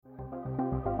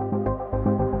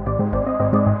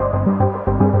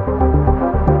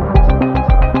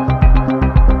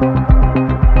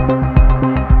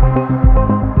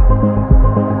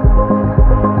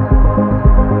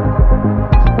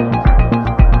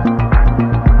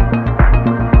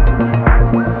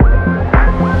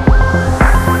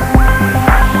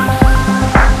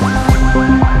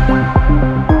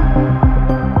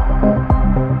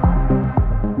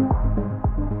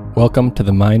Welcome to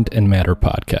the Mind and Matter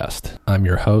podcast. I'm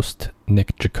your host,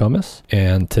 Nick Jikomis,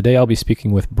 and today I'll be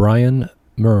speaking with Brian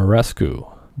Muraresku.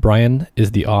 Brian is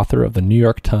the author of the New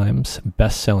York Times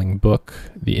best-selling book,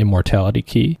 The Immortality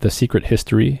Key: The Secret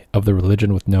History of the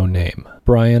Religion with No Name.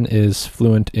 Brian is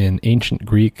fluent in ancient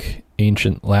Greek,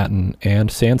 ancient Latin,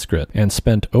 and Sanskrit, and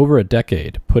spent over a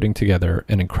decade putting together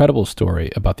an incredible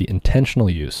story about the intentional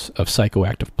use of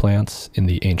psychoactive plants in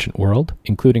the ancient world,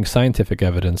 including scientific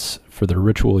evidence for the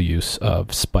ritual use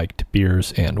of spiked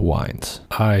beers and wines.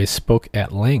 I spoke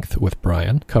at length with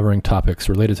Brian, covering topics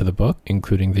related to the book,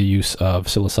 including the use of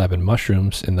psilocybin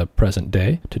mushrooms in the present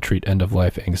day to treat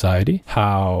end-of-life anxiety,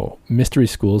 how mystery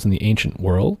schools in the ancient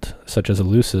world, such as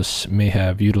Eleusis, may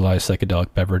have utilized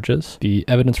psychedelic beverages, the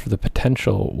evidence for the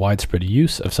potential widespread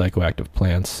use of psychoactive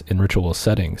plants in ritual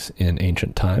settings in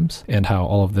ancient times, and how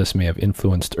all of this may have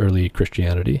influenced early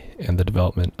Christianity and the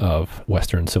development of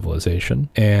Western civilization.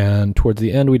 And towards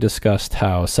the end, we discussed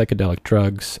how psychedelic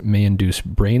drugs may induce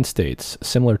brain states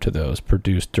similar to those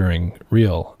produced during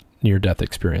real near-death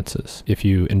experiences. If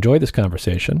you enjoyed this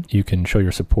conversation, you can show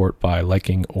your support by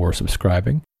liking or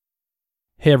subscribing.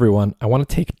 Hey everyone, I want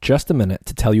to take just a minute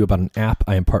to tell you about an app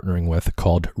I am partnering with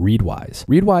called Readwise.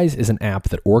 Readwise is an app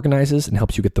that organizes and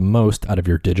helps you get the most out of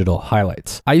your digital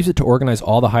highlights. I use it to organize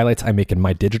all the highlights I make in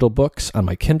my digital books on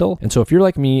my Kindle, and so if you're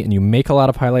like me and you make a lot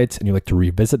of highlights and you like to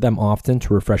revisit them often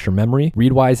to refresh your memory,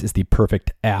 Readwise is the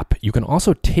perfect app. You can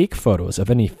also take photos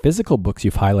of any physical books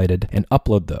you've highlighted and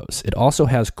upload those. It also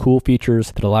has cool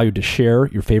features that allow you to share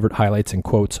your favorite highlights and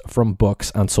quotes from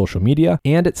books on social media,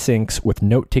 and it syncs with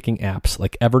note-taking apps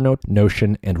like Evernote,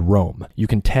 Notion, and Roam. You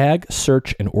can tag,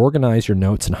 search, and organize your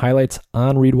notes and highlights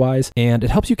on Readwise, and it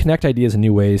helps you connect ideas in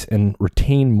new ways and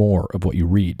retain more of what you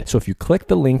read. So if you click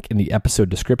the link in the episode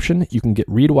description, you can get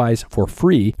Readwise for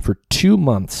free for 2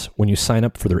 months when you sign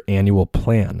up for their annual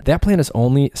plan. That plan is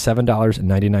only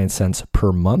 $7.99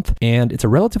 per month, and it's a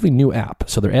relatively new app,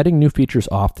 so they're adding new features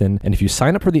often, and if you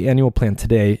sign up for the annual plan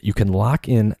today, you can lock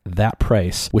in that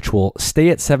price, which will stay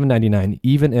at $7.99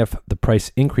 even if the price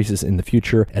increases in the future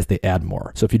as they add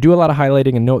more. So if you do a lot of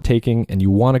highlighting and note-taking and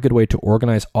you want a good way to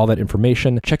organize all that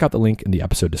information, check out the link in the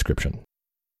episode description.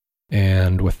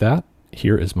 And with that,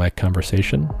 here is my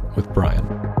conversation with Brian.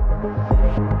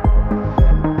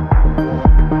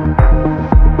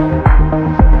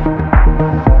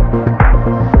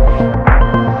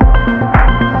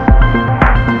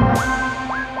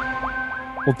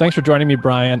 Well, thanks for joining me,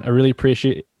 Brian. I really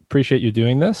appreciate you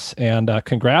doing this, and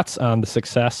congrats on the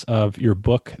success of your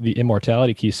book, The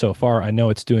Immortality Key, so far. I know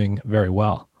it's doing very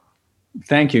well.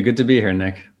 Thank you. Good to be here,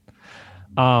 Nick.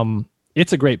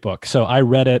 It's a great book. So I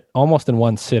read it almost in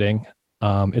one sitting.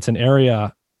 It's an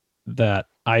area that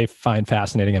I find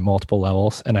fascinating at multiple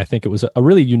levels, and I think it was a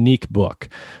really unique book.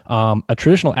 A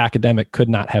traditional academic could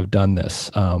not have done this,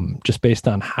 just based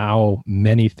on how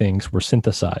many things were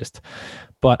synthesized.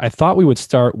 But I thought we would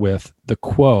start with the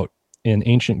quote in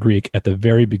ancient Greek at the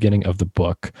very beginning of the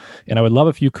book. And I would love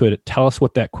if you could tell us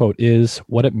what that quote is,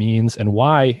 what it means, and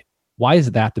why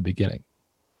is that the beginning?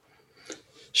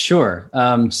 Sure.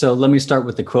 So let me start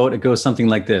with the quote. It goes something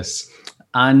like this.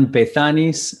 An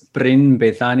Bethanis, prin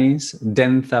Bethanis,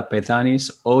 dentha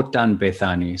Bethanis, otan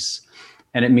Bethanis.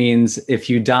 And it means if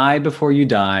you die before you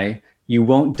die, you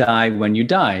won't die when you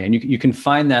die. And you can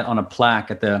find that on a plaque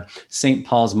at the St.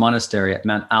 Paul's Monastery at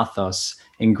Mount Athos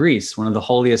in Greece, one of the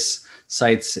holiest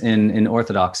sites in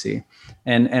Orthodoxy.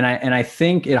 And I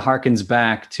think it harkens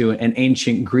back to an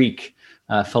ancient Greek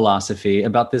philosophy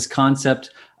about this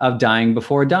concept of dying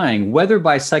before dying, whether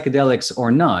by psychedelics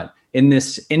or not, in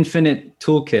this infinite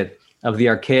toolkit of the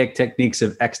archaic techniques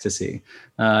of ecstasy,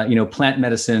 plant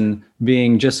medicine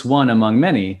being just one among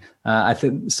many. I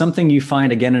think something you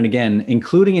find again and again,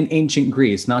 including in ancient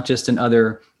Greece, not just in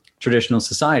other traditional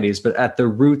societies, but at the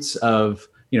roots of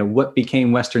what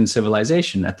became Western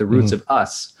civilization, at the roots of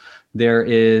us. There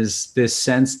is this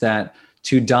sense that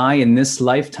to die in this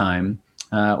lifetime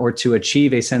or to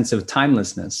achieve a sense of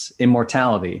timelessness,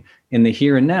 immortality in the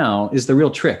here and now is the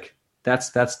real trick.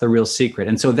 That's the real secret.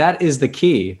 And so that is the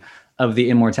key of the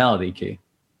immortality key.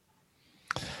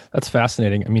 That's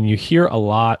fascinating. I mean, you hear a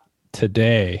lot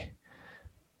today,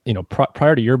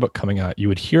 prior to your book coming out, you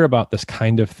would hear about this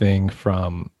kind of thing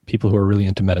from people who are really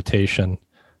into meditation,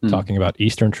 talking about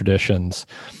Eastern traditions.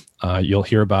 You'll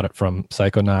hear about it from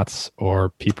psychonauts or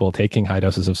people taking high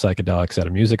doses of psychedelics at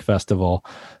a music festival.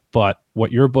 But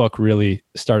what your book really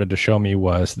started to show me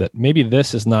was that maybe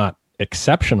this is not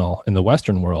exceptional in the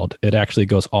Western world. It actually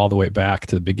goes all the way back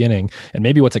to the beginning. And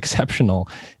maybe what's exceptional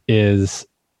is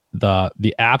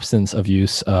the absence of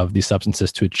use of these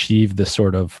substances to achieve this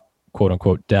sort of quote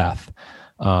unquote death.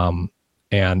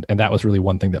 And that was really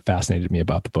one thing that fascinated me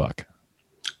about the book.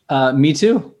 Me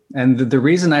too. And the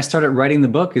reason I started writing the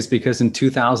book is because in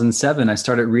 2007, I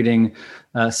started reading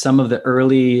some of the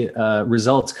early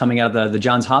results coming out of the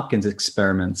Johns Hopkins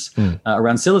experiments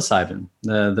around psilocybin,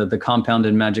 the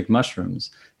compounded magic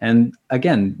mushrooms. And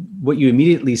again, what you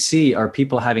immediately see are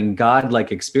people having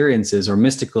godlike experiences or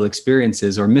mystical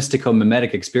experiences or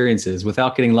mystico-mimetic experiences,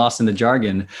 without getting lost in the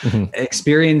jargon,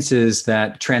 experiences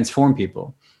that transform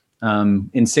people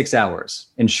in 6 hours,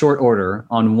 in short order,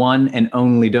 on one and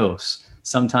only dose,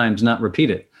 sometimes not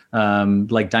repeated.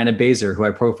 Like Dinah Baser, who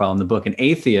I profile in the book, an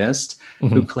atheist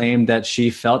who claimed that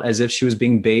she felt as if she was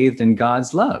being bathed in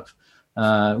God's love,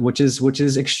 which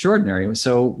is extraordinary.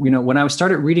 So, when I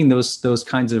started reading those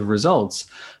kinds of results,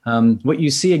 what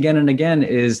you see again and again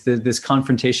is this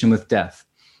confrontation with death.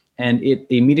 And it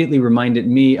immediately reminded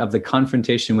me of the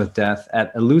confrontation with death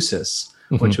at Eleusis,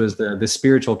 which was the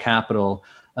spiritual capital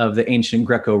of the ancient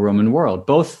Greco-Roman world,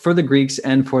 both for the Greeks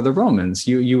and for the Romans.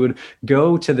 You would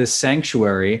go to this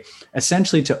sanctuary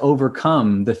essentially to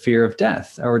overcome the fear of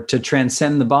death, or to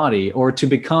transcend the body, or to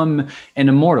become an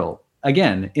immortal,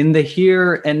 again, in the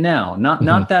here and now.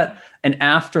 Not that an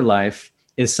afterlife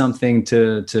is something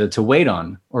to wait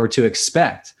on or to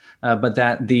expect, but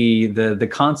that the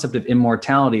concept of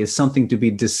immortality is something to be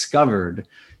discovered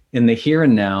in the here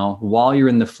and now while you're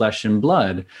in the flesh and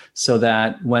blood, so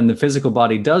that when the physical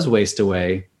body does waste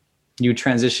away, you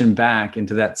transition back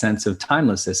into that sense of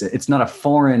timelessness. It's not a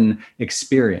foreign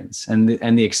experience, and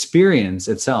the experience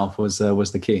itself was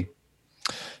the key.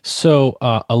 So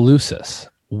Eleusis,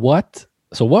 what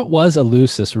was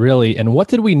Eleusis really, and what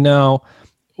did we know?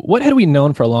 What had we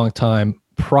known for a long time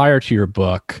prior to your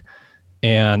book,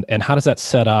 and how does that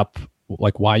set up,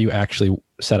 like, why you actually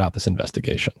set out this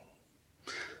investigation?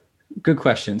 Good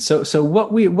question. So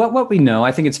what we know,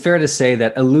 I think it's fair to say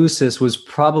that Eleusis was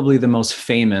probably the most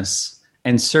famous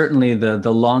and certainly the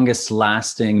longest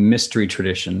lasting mystery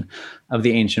tradition of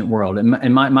the ancient world.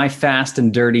 And my fast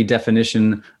and dirty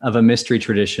definition of a mystery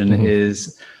tradition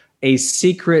is a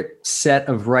secret set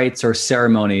of rites or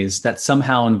ceremonies that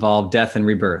somehow involve death and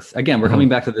rebirth. Again, we're coming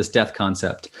back to this death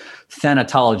concept.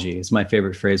 Thanatology is my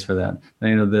favorite phrase for that.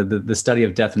 The study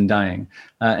of death and dying.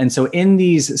 And so in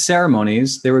these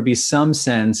ceremonies, there would be some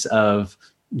sense of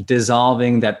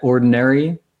dissolving that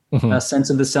ordinary sense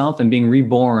of the self and being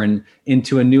reborn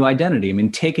into a new identity. I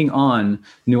mean, taking on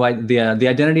the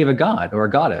identity of a god or a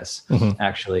goddess,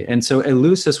 actually. And so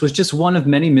Eleusis was just one of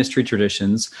many mystery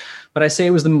traditions, but I say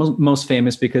it was the most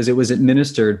famous because it was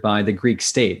administered by the Greek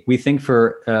state. We think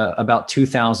for about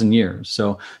 2,000 years.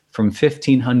 So from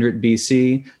 1500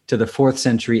 BC to the 4th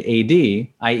century AD,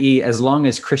 i.e., as long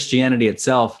as Christianity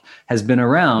itself has been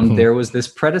around, there was this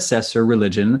predecessor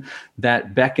religion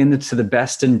that beckoned to the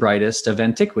best and brightest of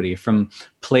antiquity, from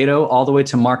Plato all the way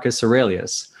to Marcus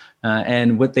Aurelius.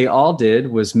 And what they all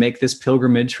did was make this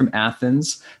pilgrimage from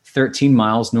Athens, 13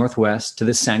 miles northwest, to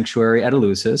the sanctuary at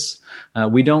Eleusis.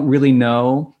 We don't really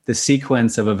know the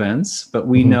sequence of events, but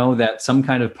we know that some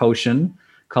kind of potion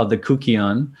called the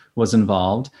Kukion was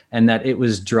involved, and that it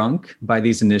was drunk by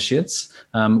these initiates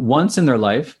once in their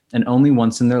life, and only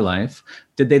once in their life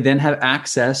did they then have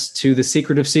access to the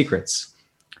secret of secrets,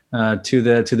 to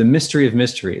the mystery of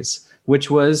mysteries, which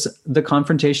was the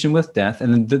confrontation with death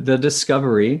and the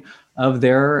discovery of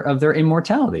their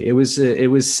immortality. It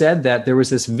was said that there was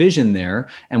this vision there,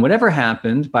 and whatever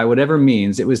happened, by whatever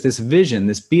means, it was this vision,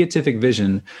 this beatific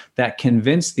vision, that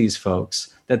convinced these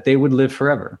folks that they would live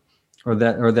forever, or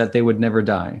that they would never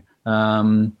die.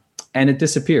 And it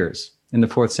disappears in the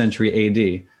 4th century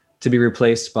AD to be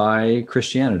replaced by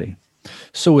Christianity.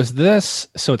 So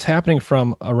it's happening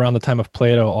from around the time of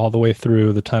Plato all the way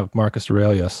through the time of Marcus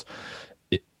Aurelius.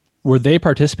 Were they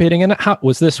participating in it?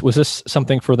 Was this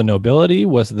something for the nobility?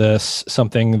 Was this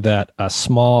something that a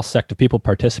small sect of people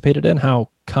participated in? How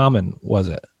common was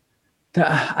it?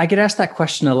 I get asked that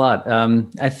question a lot.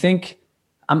 I think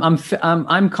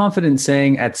I'm confident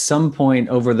saying at some point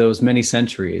over those many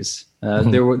centuries,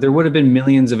 there would have been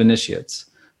millions of initiates.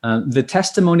 The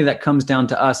testimony that comes down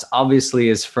to us obviously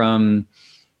is from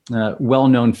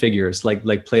well-known figures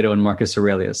like Plato and Marcus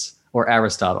Aurelius, or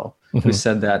Aristotle, who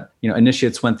said that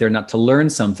initiates went there not to learn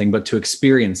something but to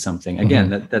experience something. Again,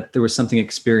 that there was something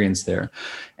experienced there,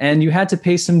 and you had to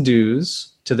pay some dues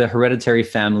to the hereditary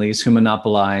families who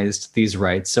monopolized these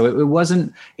rights. So it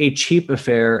wasn't a cheap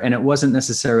affair, and it wasn't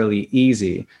necessarily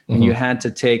easy. And you had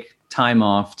to take time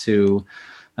off to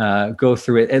go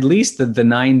through it, at least the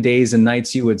 9 days and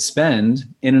nights you would spend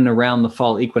in and around the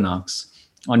fall equinox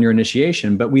on your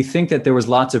initiation. But we think that there was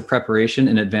lots of preparation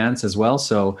in advance as well.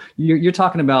 So you're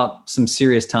talking about some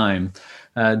serious time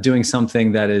doing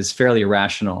something that is fairly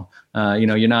irrational.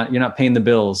 You're not paying the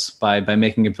bills by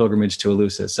making a pilgrimage to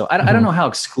Eleusis. So I don't know how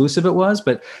exclusive it was,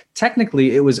 but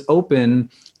technically it was open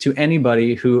to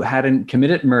anybody who hadn't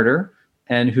committed murder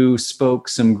and who spoke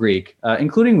some Greek,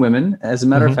 including women. As a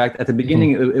matter of fact, at the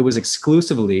beginning, it was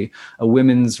exclusively a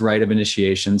women's rite of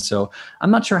initiation. So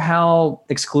I'm not sure how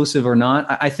exclusive or not.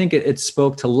 I think it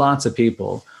spoke to lots of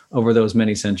people over those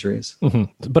many centuries.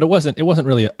 But it wasn't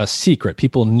really a secret.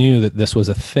 People knew that this was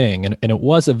a thing, and it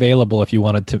was available if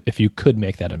you could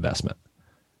make that investment.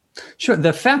 Sure.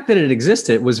 The fact that it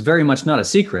existed was very much not a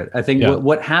secret. I think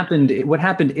what happened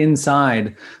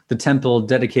inside the temple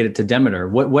dedicated to Demeter,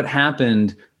 what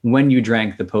happened when you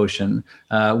drank the potion,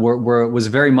 was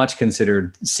very much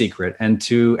considered secret. And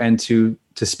to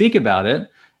speak about it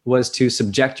was to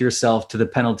subject yourself to the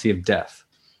penalty of death.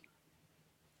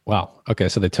 Wow. Okay.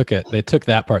 So they took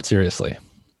that part seriously.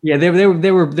 Yeah, they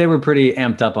were pretty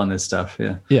amped up on this stuff.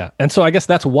 Yeah. Yeah. And so I guess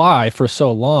that's why for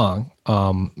so long,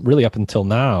 really up until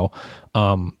now,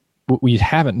 we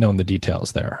haven't known the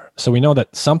details there. So we know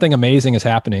that something amazing is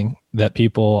happening that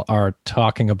people are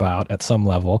talking about at some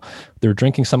level. They're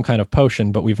drinking some kind of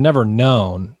potion, but we've never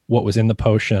known what was in the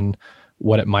potion,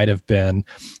 what it might have been.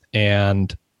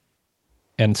 And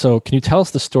so can you tell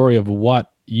us the story of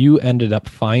what you ended up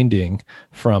finding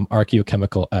from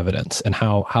archaeochemical evidence and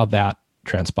how that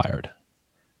transpired?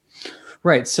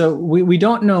 Right. So we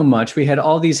don't know much. We had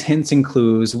all these hints and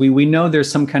clues. We know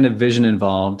there's some kind of vision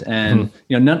involved, and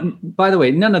by the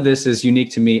way, none of this is unique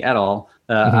to me at all.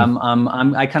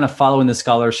 I kind of follow in the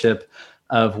scholarship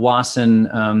of Wasson,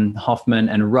 Hoffman,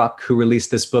 and Ruck, who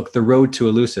released this book, The Road to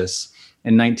Eleusis,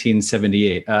 in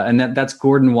 1978. And that's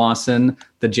Gordon Wasson,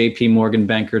 the J.P. Morgan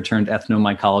banker turned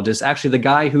ethnomycologist, actually the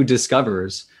guy who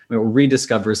rediscovers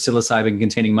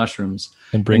psilocybin-containing mushrooms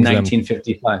in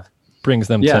 1955. Brings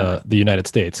them to the United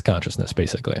States consciousness,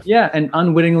 basically. Yeah, and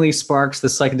unwittingly sparks the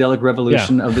psychedelic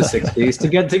revolution of the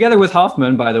 60s, together with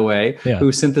Hoffman, by the way,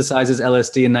 who synthesizes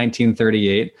LSD in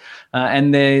 1938.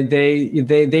 And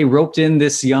they roped in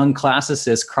this young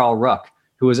classicist, Carl Ruck,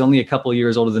 who was only a couple of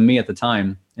years older than me at the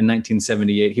time, in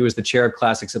 1978. He was the chair of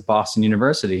classics at Boston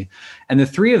University. And the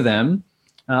three of them,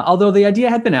 although the idea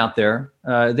had been out there,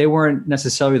 they weren't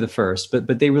necessarily the first,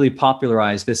 but they really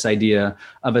popularized this idea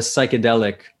of a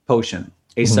psychedelic potion,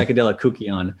 a psychedelic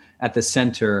kukion at the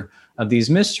center of these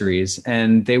mysteries.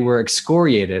 And they were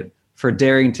excoriated for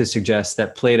daring to suggest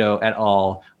that Plato et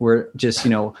al. Were just,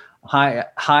 high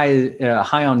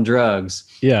on drugs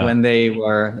when they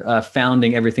were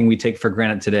founding everything we take for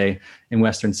granted today in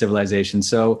Western civilization.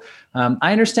 So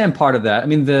I understand part of that. I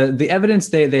mean, the evidence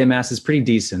they amass is pretty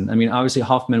decent. I mean, obviously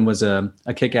Hoffman was a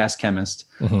kick-ass chemist.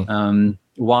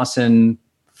 Wasson,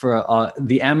 for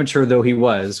the amateur though he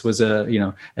was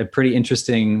a pretty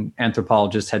interesting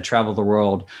anthropologist, had traveled the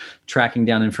world tracking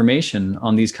down information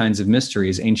on these kinds of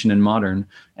mysteries, ancient and modern.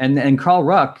 And Carl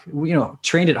Ruck,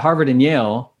 trained at Harvard and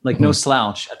Yale, like no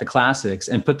slouch at the classics,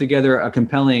 and put together a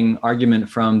compelling argument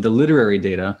from the literary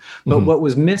data. But what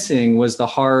was missing was the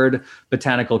hard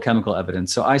botanical chemical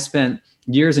evidence. So I spent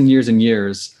years and years and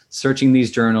years searching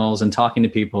these journals and talking to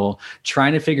people,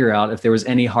 trying to figure out if there was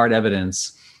any hard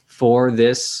evidence for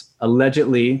this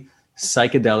allegedly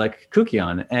psychedelic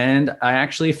kukion, and I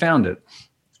actually found it.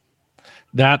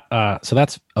 So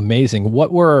that's amazing.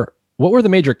 What were the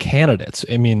major candidates?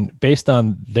 I mean, based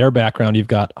on their background, you've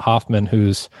got Hoffman,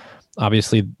 who's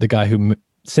obviously the guy who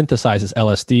synthesizes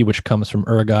LSD, which comes from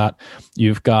ergot.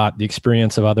 You've got the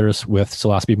experience of others with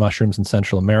psilocybe mushrooms in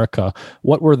Central America.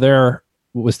 Was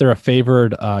there a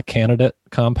favored candidate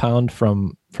compound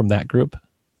from that group?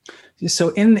 So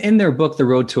in their book, The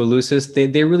Road to Eleusis,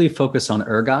 they really focus on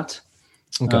ergot,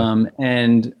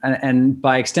 and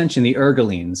by extension, the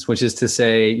ergolines, which is to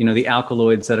say, the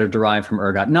alkaloids that are derived from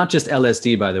ergot, not just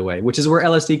LSD, by the way, which is where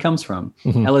LSD comes from.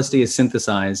 LSD is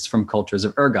synthesized from cultures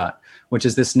of ergot, which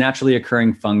is this naturally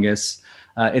occurring fungus.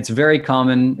 It's very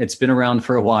common. It's been around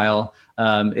for a while.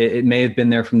 It may have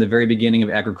been there from the very beginning of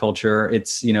agriculture.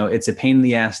 It's a pain in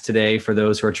the ass today for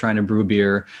those who are trying to brew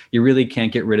beer. You really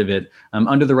can't get rid of it.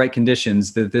 Under the right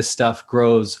conditions, this stuff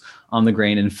grows on the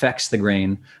grain, infects the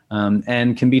grain,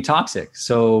 and can be toxic.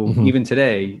 So even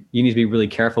today, you need to be really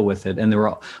careful with it. And there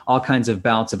were all kinds of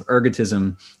bouts of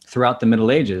ergotism throughout the Middle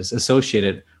Ages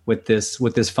associated with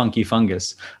this funky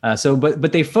fungus.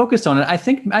 But they focused on it. I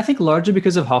think largely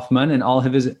because of Hoffman and all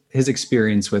of his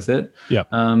experience with it. Yeah.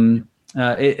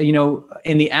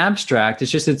 In the abstract,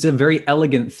 it's a very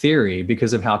elegant theory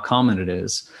because of how common it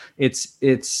is.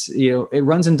 It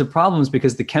runs into problems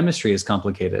because the chemistry is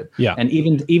complicated. Yeah. And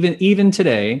even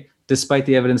today, despite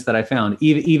the evidence that I found,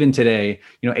 even today,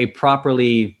 a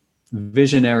properly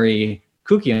visionary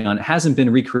kukion hasn't been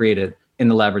recreated in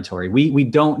the laboratory. We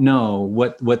don't know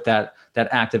what that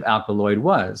active alkaloid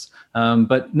was.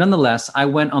 But nonetheless, I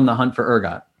went on the hunt for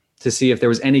ergot to see if there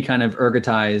was any kind of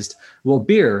ergotized,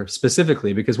 beer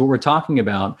specifically, because what we're talking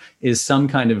about is some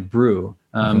kind of brew.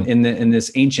 In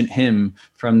this ancient hymn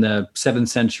from the 7th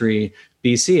century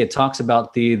BC, it talks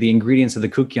about the ingredients of the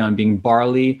kukion being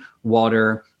barley,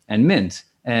 water, and mint.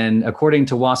 And according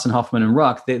to Wasson, Hoffman, and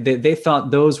Ruck, they thought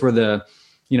those were the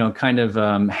kind of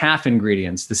half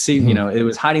ingredients. It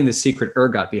was hiding the secret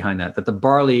ergot behind that the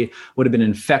barley would have been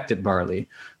infected barley.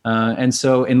 And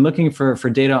so in looking for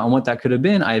data on what that could have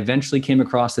been, I eventually came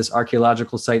across this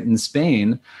archaeological site in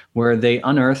Spain where they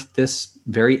unearthed this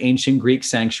very ancient Greek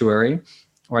sanctuary,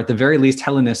 or at the very least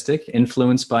Hellenistic,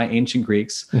 influenced by ancient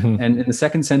Greeks. And in the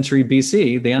 2nd century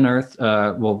BC, they unearthed,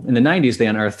 in the 90s, they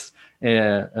unearthed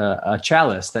a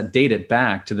chalice that dated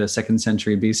back to the 2nd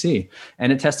century BC.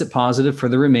 And it tested positive for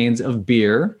the remains of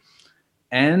beer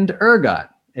and ergot,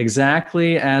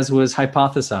 exactly as was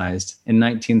hypothesized in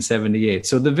 1978.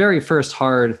 So the very first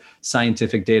hard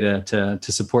scientific data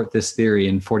to support this theory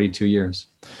in 42 years.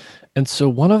 And so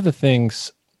one of the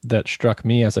things that struck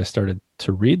me as I started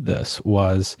to read this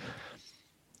was,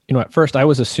 at first I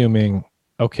was assuming,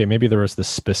 okay, maybe there was this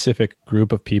specific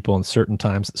group of people in certain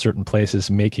times at certain places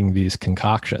making these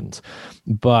concoctions.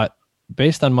 But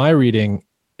based on my reading,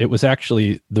 it was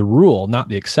actually the rule, not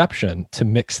the exception, to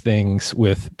mix things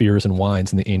with beers and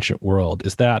wines in the ancient world.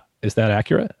 Is that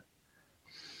accurate?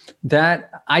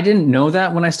 That I didn't know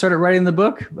that when I started writing the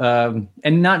book,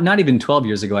 and not even 12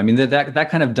 years ago. I mean, that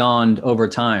kind of dawned over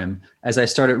time as I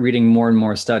started reading more and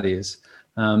more studies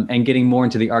and getting more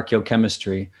into the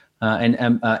archaeochemistry.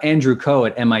 And Andrew Coe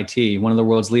at MIT, one of the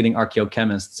world's leading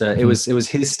archaeochemists, it was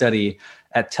his study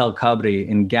at Tel Kabri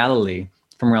in Galilee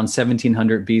from around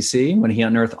 1700 BC when he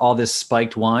unearthed all this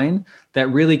spiked wine that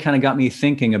really kind of got me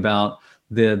thinking about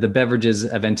the beverages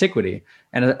of antiquity.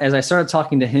 And as I started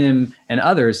talking to him and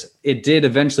others, it did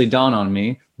eventually dawn on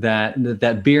me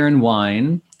that beer and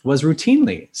wine was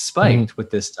routinely spiked with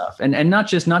this stuff, and not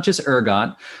just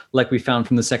ergot like we found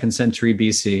from the 2nd century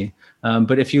BC,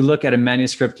 but if you look at a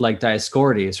manuscript like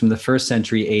Dioscorides from the 1st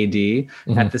century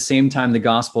AD, at the same time the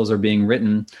Gospels are being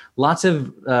written, lots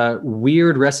of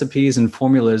weird recipes and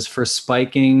formulas for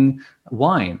spiking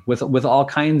wine with all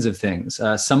kinds of things.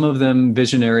 Some of them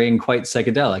visionary and quite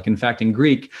psychedelic. In fact, in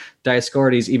Greek,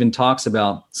 Dioscorides even talks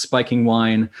about spiking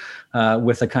wine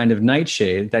with a kind of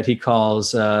nightshade that he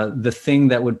calls the thing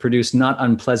that would produce not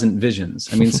unpleasant visions.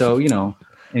 I mean, so,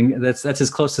 and that's as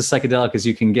close to psychedelic as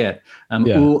you can get.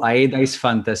 Ou aedas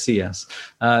fantasias.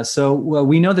 So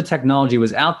we know the technology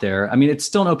was out there. I mean, it's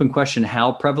still an open question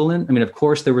how prevalent. I mean, of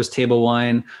course, there was table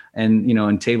wine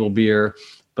and table beer,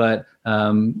 but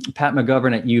Pat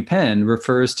McGovern at UPenn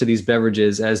refers to these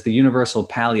beverages as the universal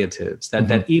palliatives,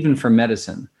 that even for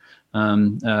medicine,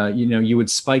 you would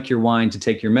spike your wine to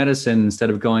take your medicine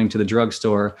instead of going to the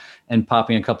drugstore and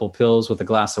popping a couple pills with a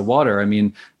glass of water. I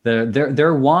mean,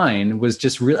 their wine was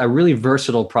just a really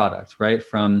versatile product, right?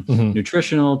 From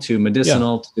nutritional to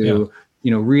medicinal to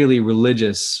really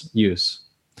religious use.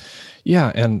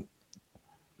 Yeah, and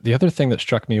the other thing that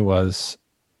struck me was,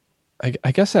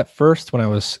 I guess at first when I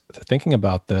was thinking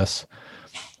about this,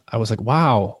 I was like,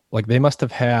 wow, like they must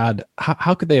have had,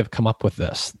 how could they have come up with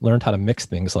this, learned how to mix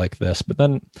things like this? But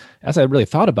then as I really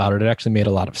thought about it, it actually made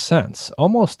a lot of sense.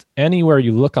 Almost anywhere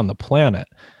you look on the planet,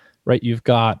 right, you've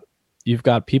got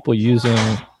people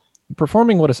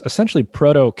performing what is essentially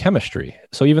proto-chemistry.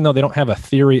 So even though they don't have a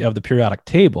theory of the periodic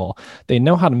table, they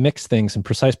know how to mix things in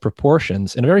precise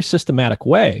proportions in a very systematic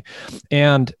way.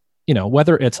 And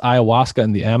whether it's ayahuasca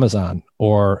in the Amazon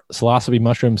or psilocybe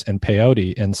mushrooms and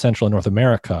peyote in Central and North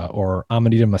America or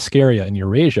Amanita muscaria in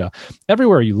Eurasia,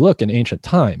 everywhere you look in ancient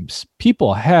times,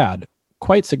 people had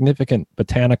quite significant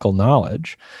botanical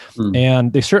knowledge,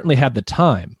 and they certainly had the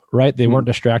time, right? They weren't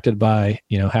distracted by,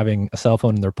 having a cell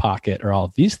phone in their pocket or all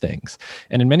of these things.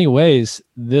 And in many ways,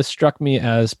 this struck me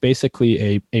as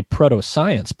basically a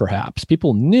proto-science, perhaps.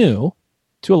 People knew,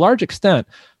 to a large extent,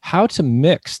 how to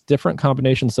mix different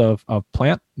combinations of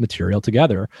plant material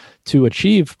together to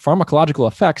achieve pharmacological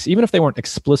effects, even if they weren't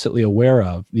explicitly aware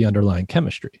of the underlying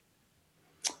chemistry.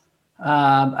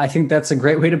 I think that's a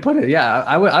great way to put it. Yeah,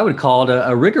 I would call it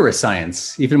a rigorous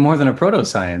science, even more than a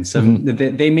proto-science.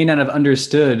 They may not have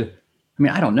understood. I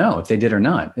mean, I don't know if they did or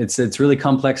not. It's really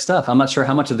complex stuff. I'm not sure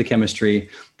how much of the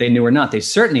chemistry they knew or not. They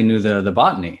certainly knew the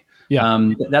botany.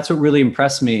 Yeah, that's what really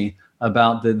impressed me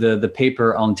about the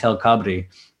paper on Tel Kabri.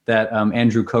 that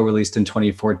Andrew Ko released in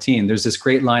 2014. There's this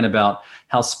great line about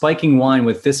how spiking wine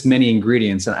with this many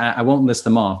ingredients, and I won't list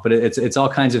them off, but it's all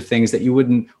kinds of things that you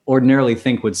wouldn't ordinarily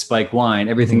think would spike wine.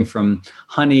 Everything from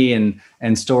honey and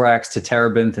storax to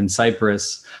terebinth and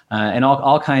cypress, and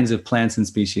all kinds of plants and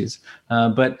species.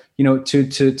 But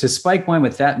to spike wine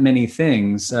with that many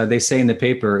things, they say in the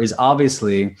paper, is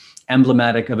obviously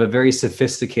emblematic of a very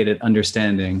sophisticated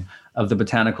understanding of the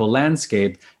botanical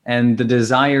landscape and the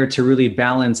desire to really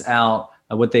balance out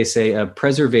what they say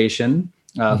preservation,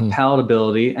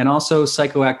 palatability, and also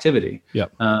psychoactivity.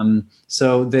 Yep.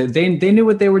 So they knew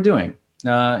what they were doing.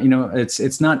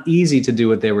 It's not easy to do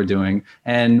what they were doing.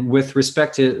 And with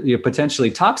respect to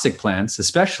potentially toxic plants,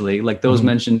 especially like those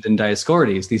mentioned in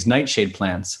Dioscorides, these nightshade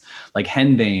plants like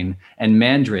henbane and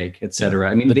mandrake, etc.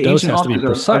 I mean, the dose has to be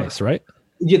precise, right?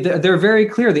 Yeah, they're very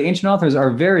clear. The ancient authors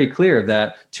are very clear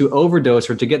that to overdose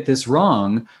or to get this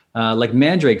wrong, like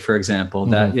mandrake, for example,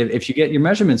 that if you get your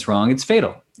measurements wrong, it's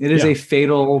fatal. It is a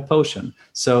fatal potion.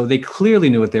 So they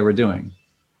clearly knew what they were doing.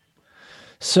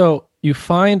 So you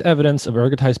find evidence of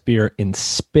ergotized beer in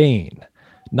Spain,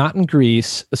 not in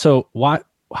Greece. So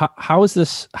how is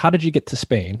this? How did you get to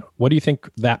Spain? What do you think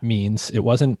that means? It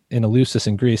wasn't in Eleusis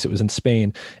in Greece. It was in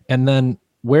Spain. And then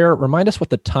remind us what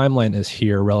the timeline is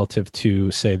here relative to,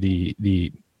 say,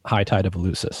 the high tide of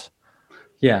Eleusis.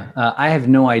 Yeah, I have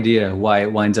no idea why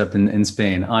it winds up in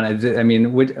Spain.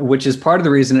 Which is part of the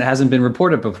reason it hasn't been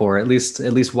reported before, at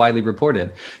least widely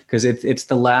reported, because it's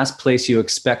the last place you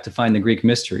expect to find the Greek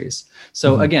mysteries.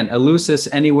 So again, Eleusis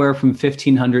anywhere from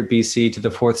 1500 BC to the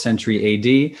 4th century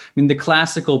AD. I mean, the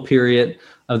classical period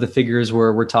of the figures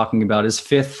we're talking about is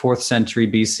 5th, 4th century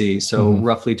BC, so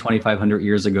roughly 2,500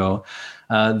 years ago.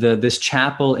 This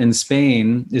chapel in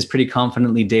Spain is pretty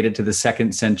confidently dated to the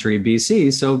 2nd century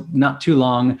BC, so not too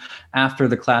long after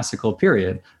the classical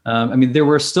period. There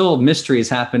were still mysteries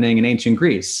happening in ancient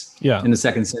Greece in the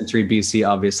 2nd century BC,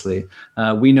 obviously.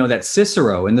 We know that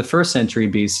Cicero in the 1st century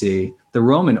BC, the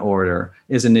Roman order,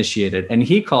 is initiated, and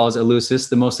he calls Eleusis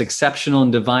the most exceptional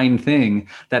and divine thing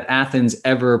that Athens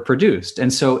ever produced.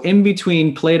 And so in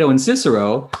between Plato and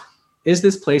Cicero is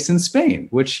this place in Spain,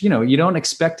 which, you don't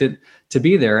expect it to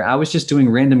be there. I was just doing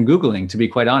random Googling, to be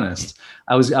quite honest.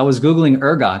 I was Googling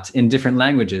ergot in different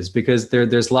languages because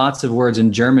there's lots of words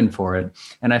in German for it.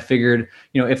 And I figured,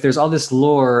 if there's all this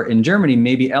lore in Germany,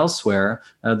 maybe elsewhere,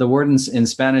 the word in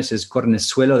Spanish is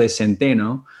cornezuelo de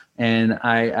centeno. And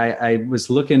I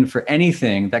was looking for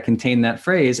anything that contained that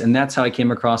phrase. And that's how I came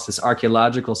across this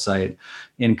archaeological site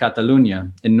in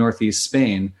Catalonia in northeast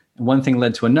Spain. One thing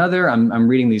led to another. I'm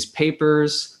reading these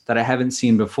papers that I haven't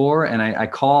seen before, and I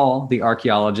call the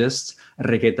archaeologist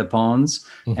Requeta Pons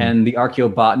and the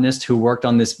archaeobotanist who worked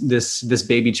on this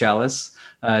baby chalice,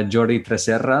 Jordi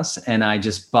Treserras, and I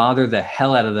just bother the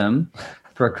hell out of them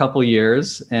for a couple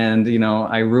years, and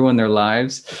I ruin their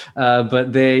lives.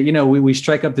 But they, we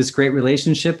strike up this great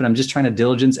relationship, and I'm just trying to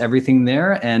diligence everything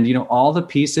there, and all the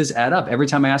pieces add up. Every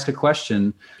time I ask a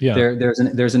question,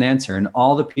 there's an answer, and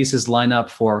all the pieces line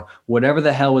up for whatever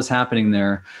the hell was happening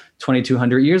there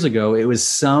 2,200 years ago. It was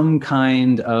some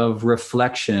kind of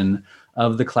reflection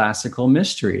of the classical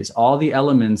mysteries. All the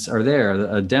elements are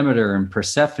there, Demeter and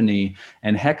Persephone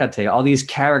and Hecate, all these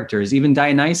characters, even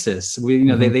Dionysus,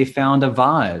 they found a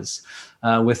vase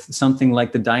with something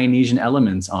like the Dionysian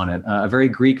elements on it, a very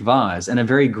Greek vase and a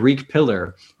very Greek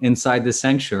pillar inside the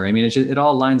sanctuary. I mean, it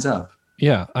all lines up.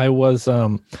 Yeah, I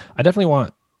definitely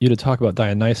want you to talk about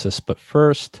Dionysus, but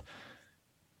first,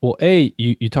 well,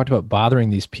 you talked about bothering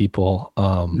these people,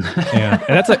 and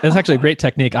that's actually a great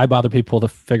technique. I bother people to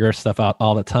figure stuff out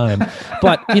all the time.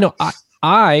 But,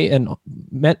 I and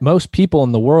met most people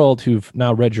in the world who've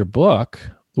now read your book,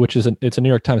 which it's a New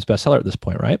York Times bestseller at this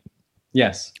point, right?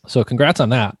 Yes. So congrats on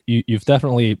that. You've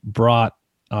definitely brought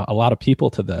a lot of people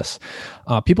to this,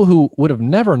 people who would have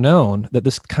never known that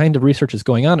this kind of research is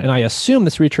going on. And I assume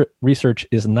this research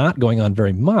is not going on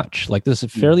very much. Like, this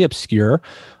is fairly obscure.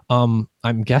 I'm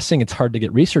guessing it's hard to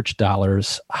get research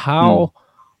dollars.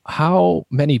 How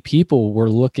many people were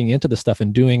looking into this stuff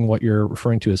and doing what you're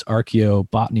referring to as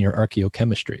archaeobotany or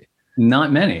archaeochemistry?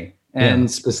 Not many. And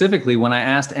specifically, when I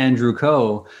asked Andrew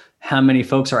Ko how many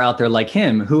folks are out there like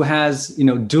him who has,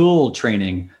 dual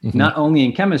training, not only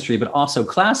in chemistry, but also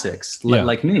classics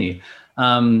like me,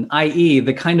 i.e.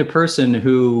 the kind of person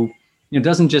who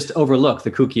doesn't just overlook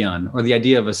the kukion or the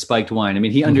idea of a spiked wine. I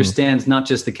mean, he understands not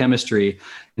just the chemistry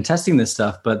and testing this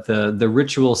stuff, but the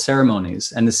ritual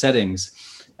ceremonies and the settings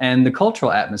and the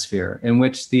cultural atmosphere in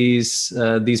which these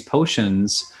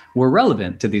potions were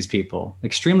relevant to these people,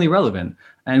 extremely relevant.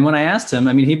 And when I asked him,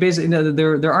 I mean, he basically,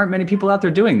 there aren't many people out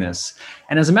there doing this.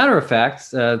 And as a matter of fact,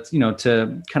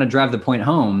 to kind of drive the point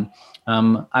home,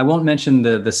 I won't mention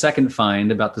the second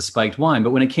find about the spiked wine, but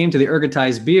when it came to the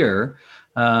ergotized beer,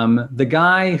 the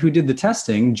guy who did the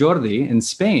testing, Jordi in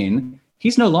Spain,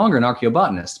 he's no longer an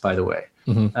archaeobotanist, by the way.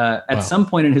 At some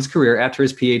point in his career, after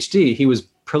his PhD, he was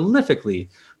prolifically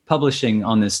publishing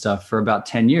on this stuff for about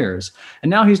 10 years. And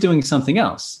now he's doing something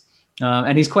else.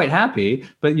 And he's quite happy,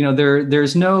 but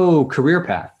there's no career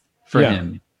path for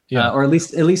him. Or at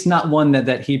least not one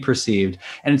that he perceived.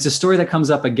 And it's a story that comes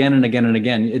up again and again and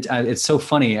again. It's so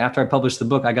funny. After I published the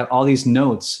book, I got all these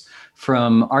notes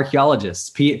from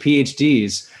archaeologists,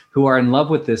 PhDs, who are in love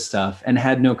with this stuff and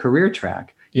had no career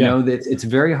track. It's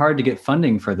very hard to get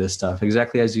funding for this stuff,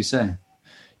 exactly as you say.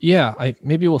 Yeah,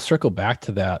 maybe we'll circle back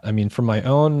to that. I mean, from my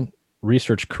own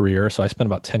research career, so I spent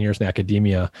about 10 years in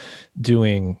academia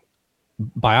doing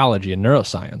biology and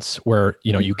neuroscience, where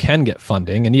you can get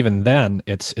funding, and even then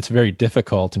it's very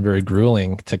difficult and very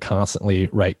grueling to constantly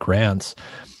write grants.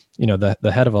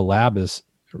 The head of a lab is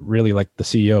really like the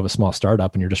CEO of a small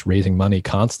startup, and you're just raising money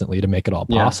constantly to make it all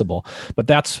possible. But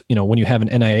that's when you have an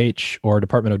NIH or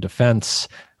Department of Defense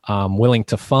willing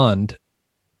to fund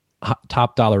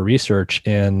top dollar research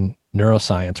in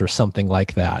neuroscience or something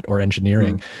like that, or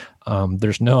engineering,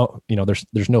 there's no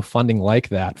funding like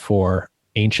that for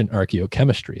ancient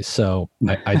archaeochemistry. So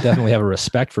I definitely have a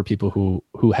respect for people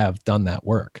who have done that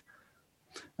work.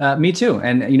 Me too.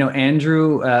 And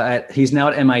Andrew, he's now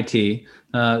at MIT.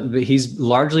 But he's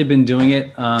largely been doing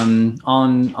it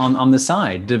on the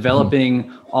side,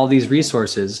 developing all these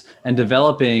resources and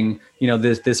developing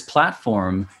this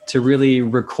platform to really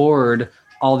record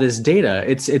all this data.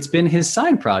 It's been his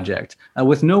side project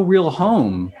with no real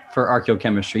home for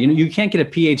archaeochemistry. You can't get a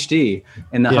PhD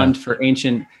in the hunt for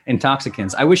ancient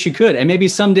intoxicants. I wish you could, and maybe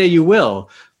someday you will.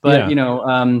 But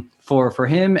for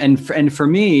him and for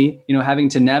me, having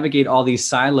to navigate all these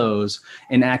silos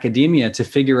in academia to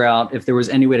figure out if there was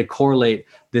any way to correlate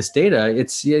this data,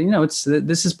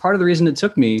 this is part of the reason it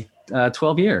took me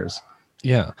 12 years.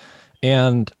 Yeah,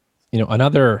 and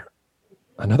another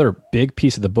big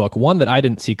piece of the book, one that I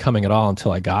didn't see coming at all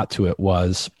until I got to it,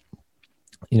 was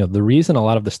the reason a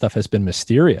lot of this stuff has been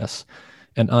mysterious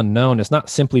and unknown is not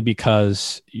simply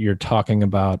because you're talking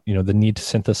about the need to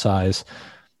synthesize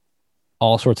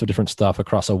all sorts of different stuff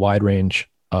across a wide range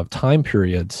of time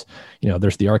periods.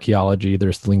 There's the archaeology,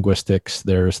 there's the linguistics,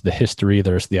 there's the history,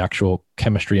 there's the actual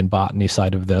chemistry and botany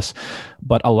side of this.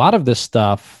 But a lot of this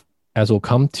stuff, as we'll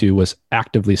come to, was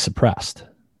actively suppressed.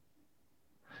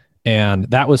 And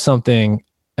that was something,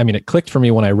 it clicked for me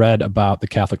when I read about the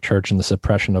Catholic Church and the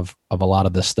suppression of a lot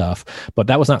of this stuff, but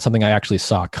that was not something I actually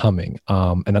saw coming.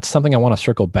 And that's something I want to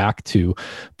circle back to.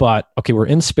 But okay, we're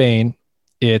in Spain.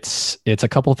 It's a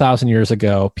couple thousand years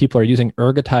ago. People are using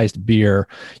ergotized beer.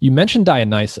 You mentioned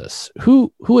Dionysus.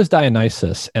 Who is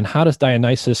Dionysus, and how does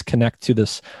Dionysus connect to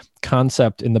this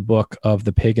concept in the book of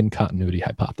the pagan continuity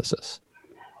hypothesis?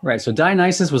 Right. So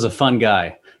Dionysus was a fun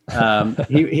guy.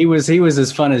 He was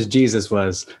as fun as Jesus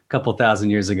was a couple thousand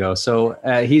years ago. So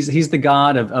he's the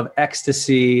god of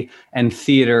ecstasy and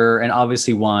theater and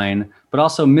obviously wine, but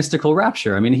also mystical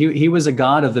rapture. He was a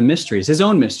god of the mysteries, his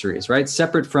own mysteries, right?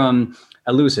 Separate from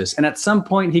Eleusis. And at some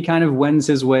point, he kind of wends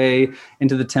his way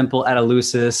into the temple at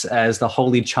Eleusis as the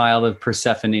holy child of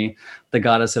Persephone, the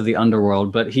goddess of the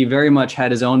underworld. But he very much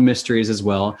had his own mysteries as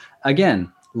well.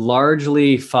 Again,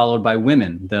 largely followed by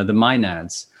women, the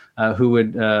Maenads, who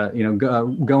would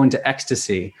go into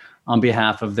ecstasy on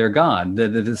behalf of their god.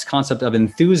 This concept of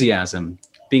enthusiasm,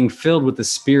 being filled with the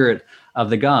spirit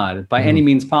of the god by any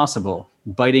means possible.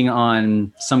 Biting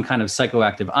on some kind of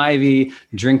psychoactive ivy,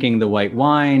 drinking the white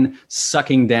wine,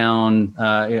 sucking down,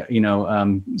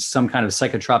 some kind of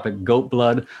psychotropic goat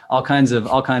blood, all kinds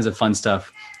of fun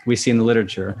stuff we see in the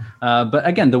literature. But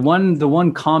again, the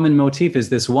one common motif is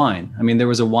this wine. There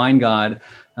was a wine god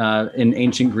in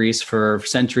ancient Greece for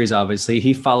centuries. Obviously,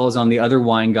 he follows on the other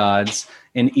wine gods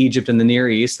in Egypt and the Near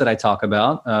East that I talk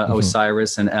about,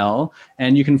 Osiris and El,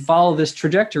 and you can follow this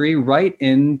trajectory right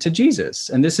into Jesus.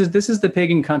 And this is the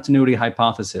pagan continuity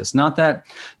hypothesis. Not that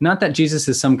Jesus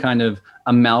is some kind of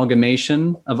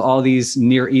amalgamation of all these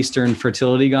Near Eastern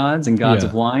fertility gods and gods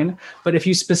of wine, but if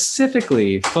you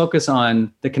specifically focus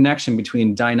on the connection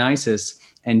between Dionysus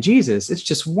and Jesus, it's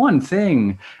just one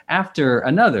thing after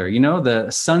another.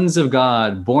 The sons of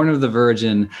God, born of the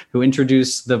Virgin, who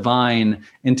introduce the vine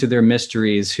into their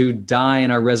mysteries, who die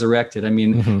and are resurrected.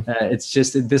 It's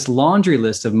just this laundry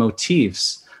list of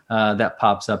motifs that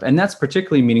pops up. And that's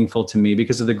particularly meaningful to me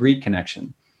because of the Greek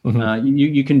connection. Mm-hmm.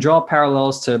 You can draw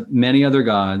parallels to many other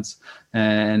gods,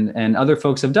 and other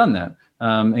folks have done that.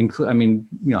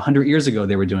 100 years ago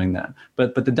they were doing that.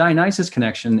 But the Dionysus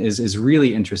connection is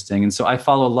really interesting. And so I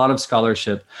follow a lot of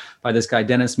scholarship by this guy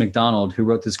Dennis MacDonald, who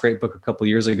wrote this great book a couple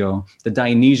years ago, The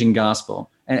Dionysian Gospel,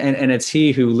 and it's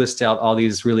he who lists out all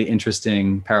these really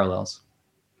interesting parallels.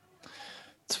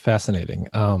 It's fascinating.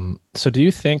 So do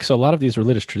you think, so a lot of these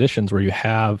religious traditions where you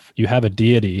have a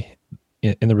deity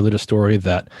in the religious story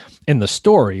that in the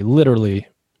story literally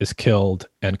is killed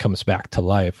and comes back to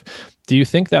life, do you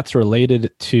think that's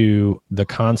related to the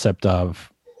concept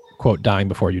of, quote, dying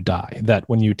before you die? That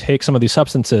when you take some of these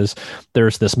substances,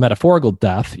 there's this metaphorical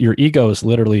death, your ego is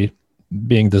literally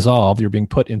being dissolved, you're being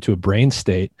put into a brain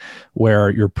state where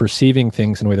you're perceiving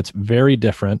things in a way that's very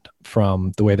different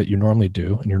from the way that you normally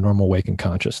do in your normal waking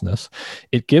consciousness.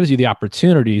 It gives you the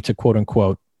opportunity to, quote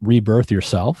unquote, rebirth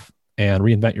yourself and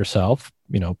reinvent yourself,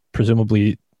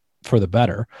 presumably for the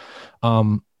better.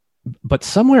 But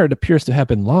somewhere it appears to have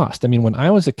been lost. I mean, when I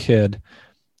was a kid,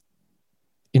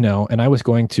 and I was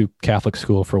going to Catholic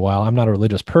school for a while. I'm not a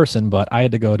religious person, but I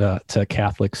had to go to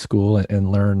Catholic school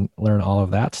and learn all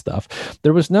of that stuff.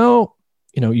 There was no,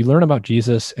 you learn about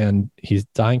Jesus and he's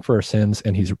dying for our sins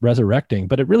and he's resurrecting,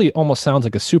 but it really almost sounds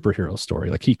like a superhero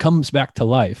story. Like he comes back to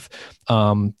life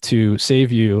to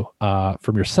save you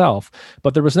from yourself.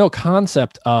 But there was no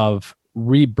concept of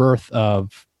rebirth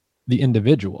of the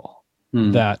individual.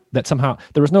 That somehow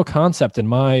there was no concept in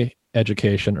my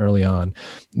education early on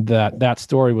that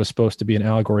story was supposed to be an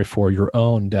allegory for your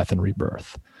own death and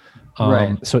rebirth.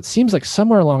 Right. So it seems like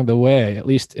somewhere along the way, at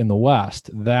least in the West,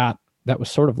 that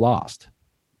was sort of lost.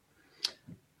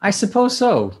 I suppose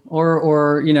so,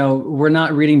 or we're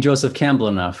not reading Joseph Campbell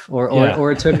enough,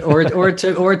 or it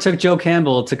took Joe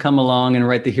Campbell to come along and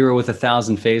write The Hero with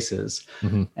 1,000 Faces,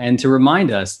 and to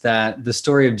remind us that the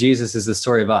story of Jesus is the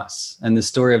story of us, and the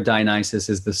story of Dionysus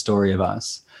is the story of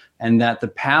us, and that the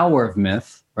power of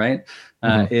myth, right,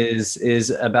 is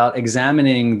about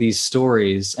examining these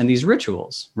stories and these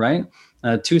rituals, right.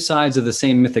 Two sides of the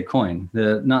same mythic coin,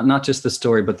 not just the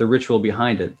story, but the ritual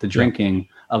behind it, the drinking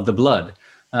of the blood.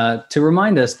 To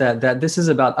remind us that this is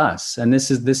about us, and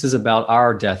this is about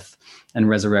our death and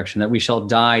resurrection, that we shall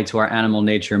die to our animal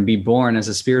nature and be born as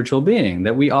a spiritual being,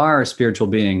 that we are spiritual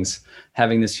beings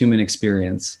having this human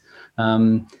experience.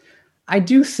 I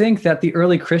do think that the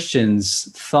early Christians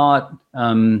thought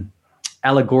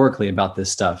allegorically about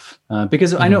this stuff,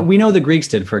 because we know the Greeks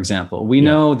did, for example. We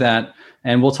know that,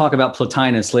 and we'll talk about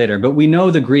Plotinus later, but we know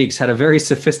the Greeks had a very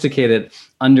sophisticated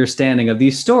understanding of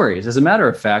these stories. As a matter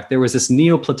of fact, there was this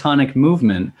Neoplatonic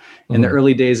movement in the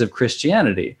early days of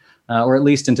Christianity, or at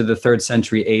least into the 3rd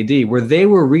century AD, where they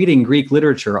were reading Greek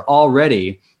literature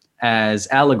already as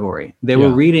allegory. They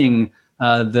were reading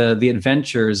the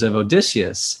adventures of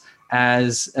Odysseus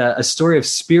as a story of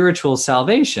spiritual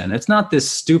salvation. It's not this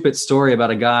stupid story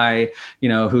about a guy,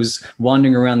 who's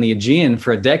wandering around the Aegean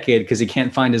for a decade because he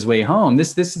can't find his way home.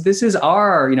 This is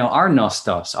our, our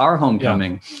nostos, our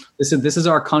homecoming. Yeah. This is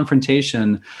our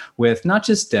confrontation with not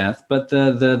just death, but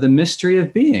the mystery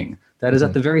of being that is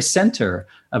at the very center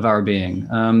of our being.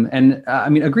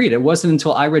 Agreed. It wasn't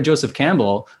until I read Joseph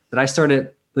Campbell that I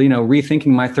started rethinking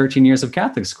my 13 years of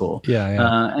Catholic school.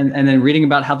 And then reading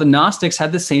about how the Gnostics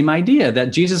had the same idea,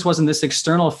 that Jesus wasn't this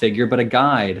external figure, but a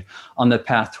guide on the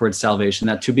path towards salvation,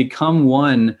 that to become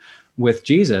one with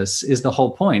Jesus is the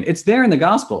whole point. It's there in the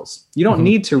Gospels. You don't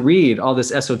need to read all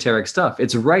this esoteric stuff.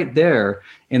 It's right there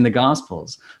in the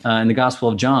Gospels, in the Gospel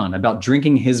of John, about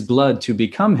drinking his blood to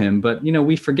become him. But,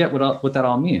 we forget what that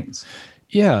all means.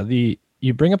 Yeah,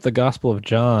 you bring up the Gospel of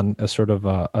John as sort of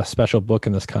a special book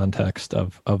in this context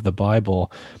of the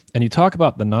Bible, and you talk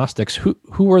about the Gnostics.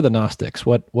 Who were the Gnostics?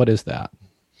 What is that?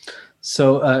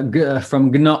 So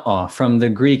from gnoa, from the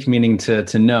Greek meaning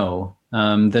to know,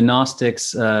 the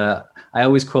Gnostics, I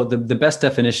always quote, the best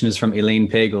definition is from Elaine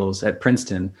Pagels at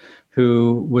Princeton,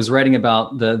 who was writing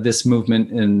about this movement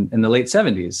in the late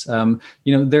 70s.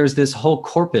 There's this whole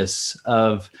corpus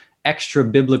of extra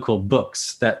biblical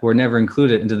books that were never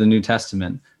included into the New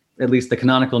Testament, at least the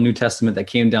canonical New Testament that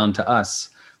came down to us.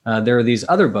 There are these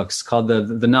other books called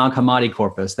the Nag Hammadi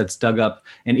corpus that's dug up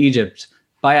in Egypt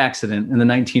by accident in the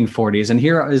 1940s. And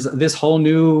here is this whole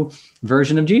new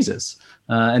version of Jesus.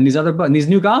 And these other books, and these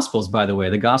new Gospels, by the way,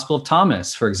 the Gospel of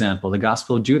Thomas, for example, the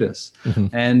Gospel of Judas.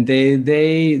 And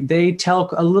they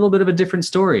tell a little bit of a different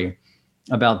story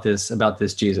about this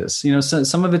Jesus. So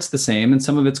some of it's the same and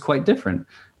some of it's quite different.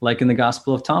 Like in the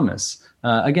Gospel of Thomas.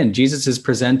 Again, Jesus is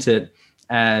presented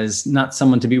as not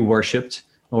someone to be worshipped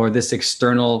or this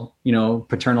external,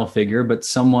 paternal figure, but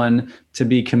someone to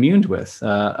be communed with,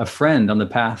 a friend on the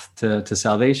path to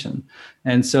salvation.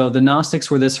 And so the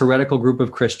Gnostics were this heretical group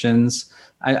of Christians,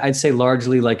 I'd say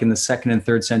largely like in the 2nd and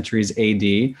 3rd centuries AD.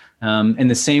 In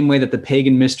the same way that the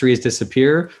pagan mysteries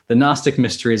disappear, the Gnostic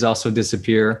mysteries also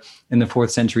disappear in the 4th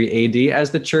century AD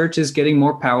as the church is getting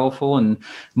more powerful and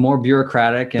more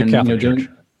bureaucratic, and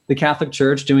the Catholic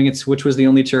Church doing its, which was the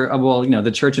only church,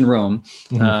 the church in Rome,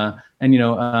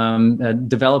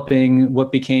 developing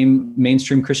what became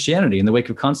mainstream Christianity in the wake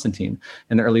of Constantine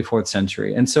in the early 4th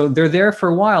century. And so they're there for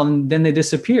a while and then they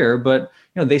disappear, but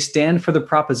they stand for the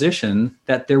proposition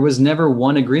that there was never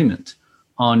one agreement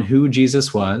on who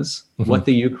Jesus was, what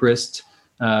the Eucharist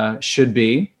should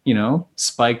be,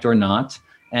 spiked or not,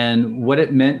 and what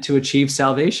it meant to achieve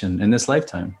salvation in this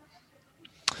lifetime.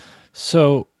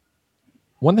 So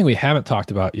one thing we haven't talked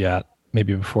about yet,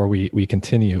 maybe before we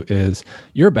continue, is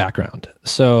your background.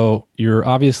 So you're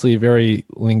obviously very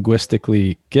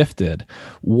linguistically gifted.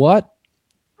 What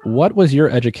was your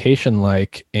education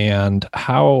like, and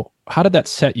how did that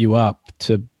set you up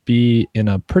to be in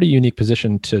a pretty unique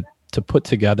position to put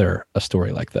together a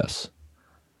story like this?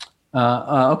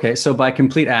 Okay, so by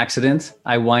complete accident,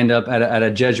 I wind up at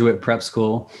a Jesuit prep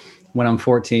school when I'm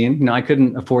 14. I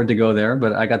couldn't afford to go there,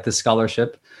 but I got this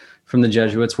scholarship from the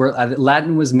Jesuits, where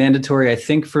Latin was mandatory, I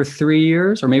think, for 3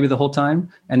 years or maybe the whole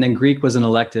time. And then Greek was an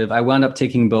elective. I wound up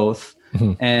taking both.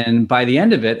 And by the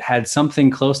end of it, had something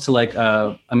close to like,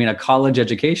 a college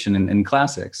education in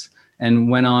classics, and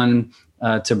went on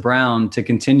to Brown to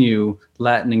continue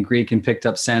Latin and Greek, and picked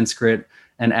up Sanskrit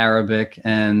and Arabic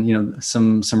and,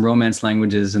 some Romance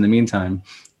languages in the meantime.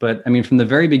 But from the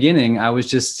very beginning, I was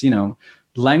just,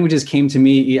 languages came to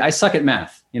me. I suck at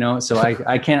math. So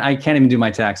I can't even do my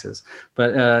taxes,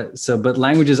 but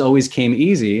languages always came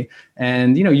easy.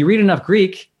 And, you read enough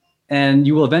Greek and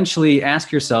you will eventually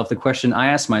ask yourself the question I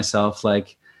asked myself, and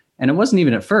it wasn't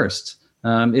even at first.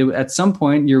 At some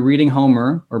point you're reading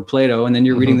Homer or Plato, and then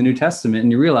you're reading the New Testament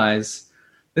and you realize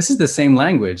this is the same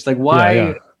language.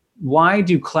 Why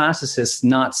do classicists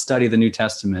not study the New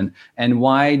Testament? And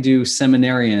why do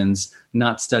seminarians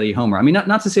not study Homer?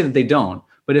 Not to say that they don't,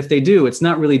 but if they do, it's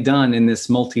not really done in this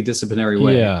multidisciplinary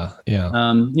way.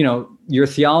 Your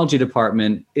theology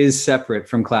department is separate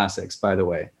from classics, by the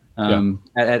way,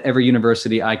 at every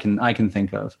university I can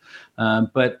think of.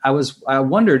 But I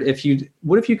wondered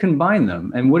what if you combine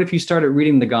them, and what if you started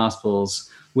reading the Gospels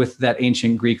with that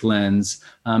ancient Greek lens,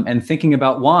 and thinking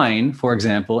about wine, for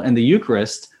example, and the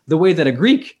Eucharist the way that a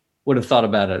Greek would have thought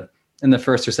about it in the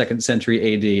 1st or 2nd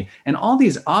century AD. And all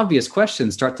these obvious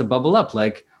questions start to bubble up,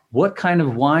 like, what kind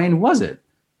of wine was it?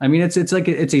 It's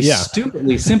a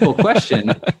stupidly simple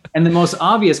question. And the most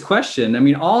obvious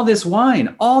question, all this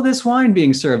wine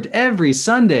being served every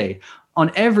Sunday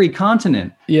on every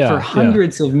continent for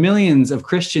hundreds of millions of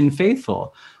Christian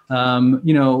faithful.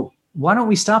 Why don't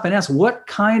we stop and ask, what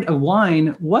kind of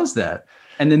wine was that?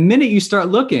 And the minute you start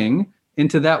looking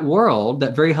into that world,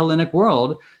 that very Hellenic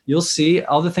world, you'll see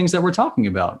all the things that we're talking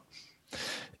about.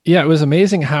 Yeah, it was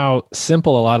amazing how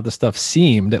simple a lot of the stuff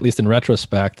seemed, at least in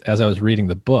retrospect, as I was reading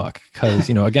the book. Because,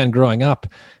 again, growing up,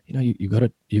 you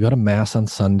go to mass on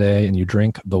Sunday and you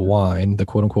drink the wine, the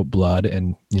quote unquote blood,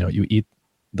 and you eat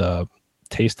the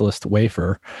tasteless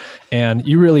wafer. And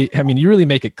you really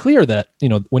make it clear that,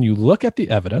 when you look at the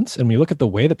evidence and we look at the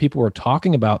way that people were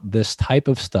talking about this type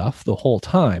of stuff the whole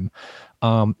time,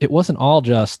 it wasn't all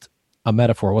just a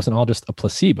metaphor. It wasn't all just a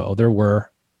placebo. There were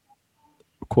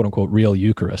quote unquote real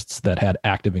Eucharists that had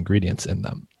active ingredients in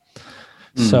them.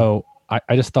 So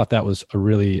I just thought that was a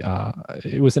really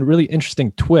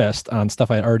interesting twist on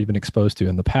stuff I had already been exposed to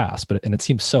in the past, and it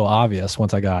seemed so obvious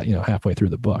once I got, halfway through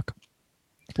the book.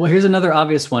 Well, here's another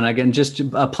obvious one. Again, just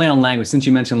a play on language, since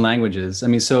you mentioned languages.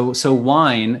 So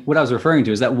wine, what I was referring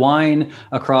to is that wine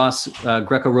across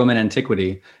Greco-Roman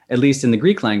antiquity, at least in the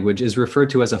Greek language, is referred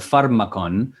to as a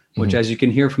pharmakon, which, as you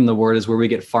can hear from the word, is where we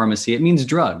get pharmacy. It means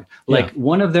drug.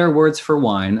 One of their words for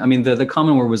wine, the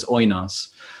common word was oinos,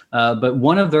 but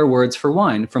one of their words for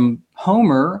wine, from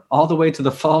Homer all the way to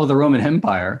the fall of the Roman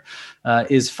Empire,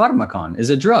 is pharmakon, is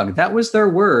a drug. That was their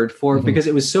word for, because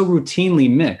it was so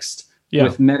routinely mixed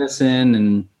with medicine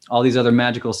and all these other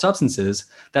magical substances,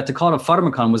 that to call it a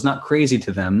pharmakon was not crazy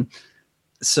to them.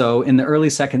 So in the early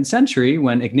 2nd century,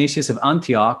 when Ignatius of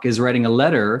Antioch is writing a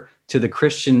letter to the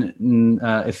Christian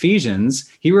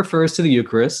Ephesians, he refers to the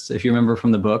Eucharist, if you remember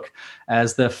from the book,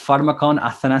 as the pharmakon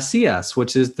athanasias,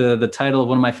 which is the title of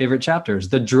one of my favorite chapters,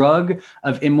 the drug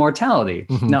of immortality.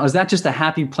 Now, is that just a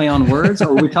happy play on words,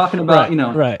 or are we talking about,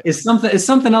 is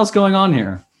something else going on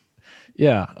here?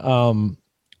 Yeah.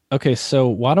 Okay, so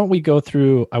why don't we go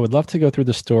through? I would love to go through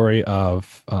the story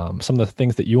of some of the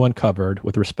things that you uncovered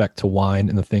with respect to wine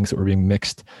and the things that were being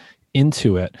mixed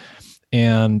into it.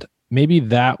 And maybe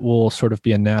that will sort of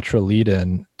be a natural lead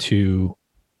in to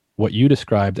what you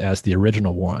described as the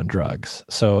original war on drugs.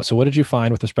 So what did you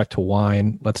find with respect to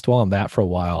wine? Let's dwell on that for a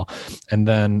while. And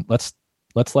then let's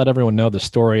let everyone know the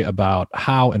story about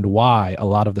how and why a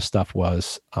lot of the stuff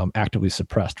was actively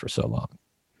suppressed for so long.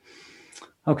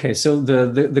 Okay, so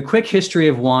the quick history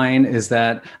of wine is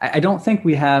that I don't think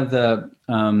we have the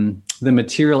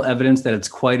material evidence that it's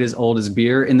quite as old as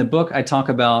beer. In the book, I talk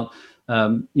about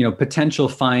potential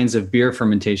finds of beer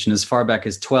fermentation as far back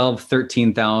as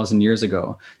 13,000 years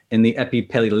ago in the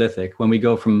Epipaleolithic, when we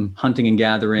go from hunting and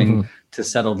gathering to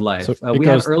settled life. So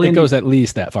it goes at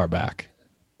least that far back.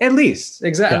 At least,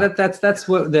 exactly. Yeah. That's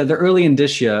what the early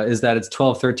indicia is, that it's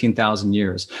 13,000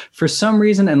 years. For some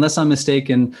reason, unless I'm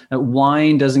mistaken,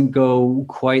 wine doesn't go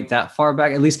quite that far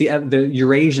back. At least the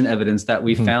Eurasian evidence that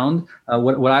we found,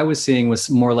 what I was seeing was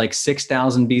more like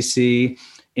 6,000 BC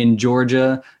in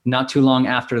Georgia. Not too long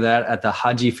after that, at the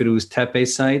Haji Firuz Tepe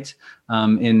site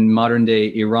in modern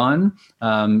day Iran,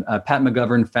 Pat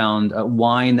McGovern found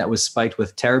wine that was spiked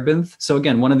with terebinth. So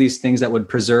again, one of these things that would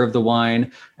preserve the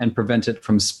wine and prevent it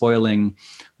from spoiling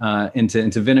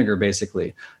into vinegar,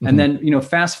 basically. And then,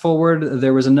 fast forward,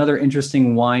 there was another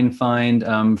interesting wine find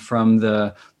from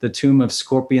the tomb of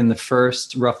Scorpion I,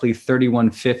 roughly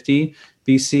 3150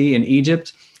 BC in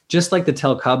Egypt. Just like the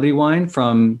Tel Kabri wine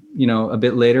from, a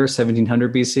bit later,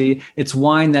 1700 BC, it's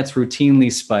wine that's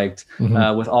routinely spiked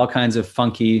with all kinds of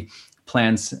funky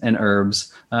plants and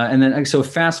herbs. And then, so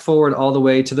fast forward all the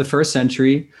way to the 1st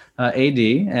century AD.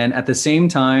 And at the same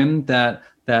time that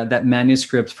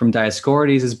manuscript from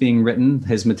Dioscorides is being written,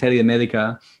 his Materia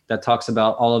Medica, that talks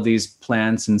about all of these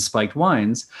plants and spiked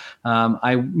wines.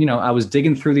 I was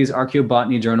digging through these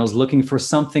archaeobotany journals looking for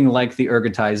something like the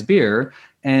ergotized beer.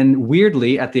 And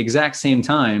weirdly, at the exact same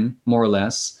time, more or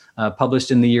less,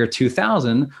 published in the year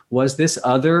 2000, was this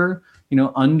other,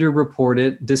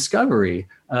 underreported discovery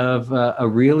of a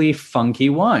really funky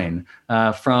wine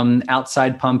from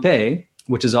outside Pompeii,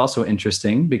 which is also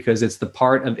interesting because it's the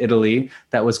part of Italy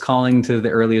that was calling to the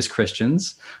earliest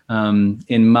Christians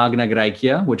in Magna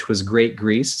Graecia, which was Great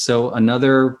Greece. So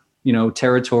another,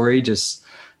 territory just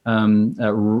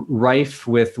rife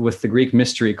with the Greek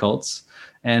mystery cults.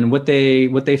 And what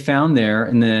they found there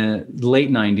in the late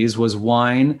 90s was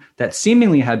wine that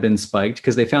seemingly had been spiked,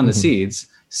 because they found the seeds,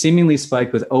 seemingly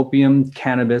spiked with opium,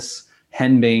 cannabis,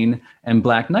 henbane, and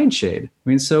black nightshade. I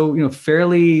mean, so,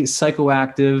 fairly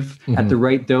psychoactive at the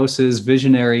right doses,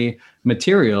 visionary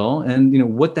material.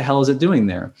 And, what the hell is it doing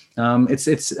there?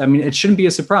 It shouldn't be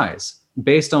a surprise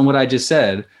based on what I just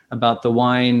said about the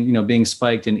wine, being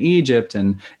spiked in Egypt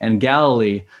and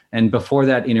Galilee, and before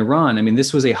that in Iran. I mean,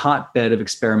 this was a hotbed of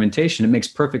experimentation. It makes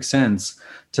perfect sense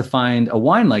to find a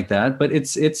wine like that, but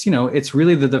it's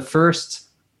really the first,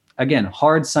 again,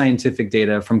 hard scientific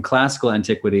data from classical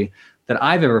antiquity that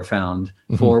I've ever found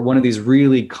for one of these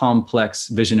really complex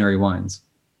visionary wines.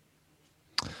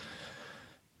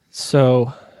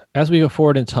 So as we go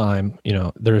forward in time,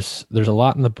 there's a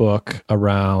lot in the book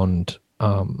around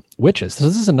witches. So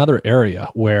this is another area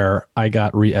where I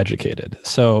got re-educated.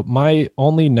 So my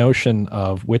only notion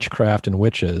of witchcraft and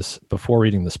witches before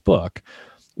reading this book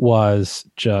was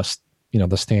just,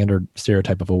 the standard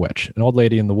stereotype of a witch. An old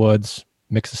lady in the woods,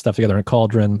 mixes stuff together in a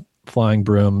cauldron, flying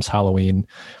brooms, Halloween,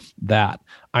 that.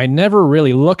 I never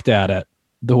really looked at it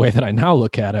the way that I now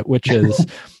look at it, which is,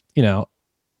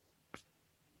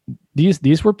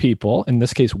 these were people, in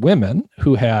this case women,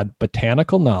 who had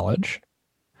botanical knowledge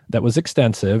that was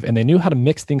extensive, and they knew how to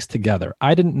mix things together.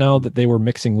 I didn't know that they were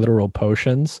mixing literal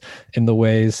potions in the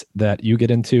ways that you get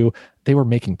into. They were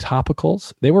making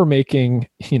topicals. They were making,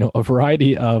 a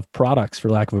variety of products, for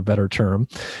lack of a better term,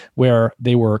 where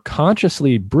they were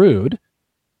consciously brewed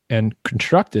and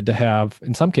constructed to have,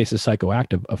 in some cases,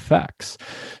 psychoactive effects.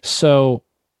 So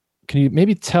can you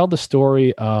maybe tell the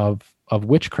story of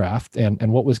witchcraft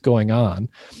and what was going on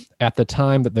at the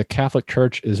time that the Catholic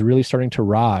Church is really starting to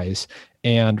rise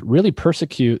and really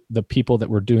persecute the people that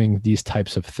were doing these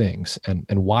types of things, and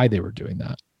why they were doing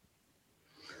that?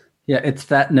 Yeah, it's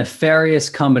that nefarious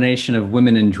combination of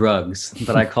women and drugs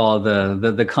that I call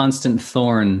the constant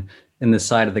thorn in the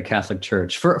side of the Catholic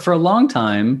Church. For a long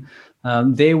time,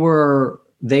 the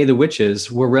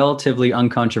witches were relatively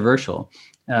uncontroversial.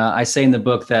 I say in the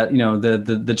book that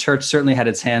the church certainly had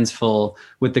its hands full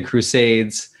with the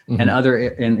Crusades and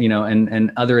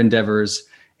other endeavors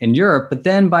in Europe, but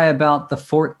then by about the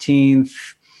 14th,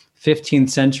 15th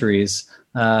centuries,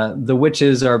 the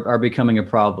witches are becoming a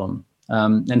problem.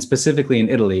 and specifically in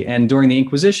Italy. And during the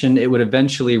Inquisition, it would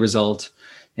eventually result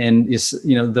in,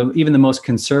 even the most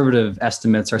conservative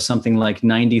estimates are something like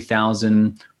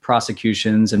 90,000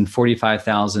 prosecutions and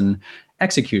 45,000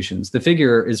 executions. The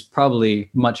figure is probably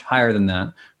much higher than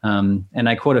that. And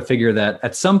I quote a figure that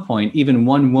at some point, even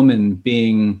one woman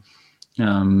being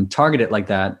targeted like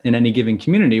that in any given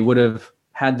community would have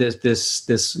had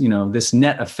this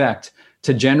net effect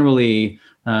to generally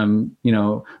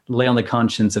lay on the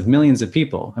conscience of millions of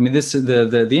people. I mean,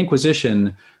 the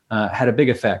Inquisition had a big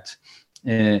effect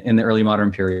in the early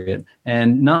modern period,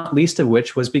 and not least of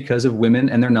which was because of women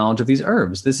and their knowledge of these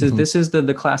herbs. This is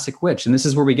the classic witch, and this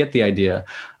is where we get the idea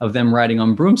of them riding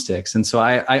on broomsticks. And so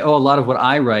I owe a lot of what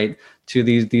I write to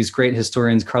these great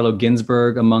historians, Carlo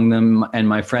Ginzburg among them, and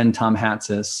my friend Tom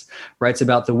Hatsis writes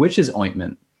about the witch's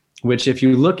ointment, which, if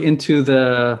you look into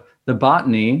the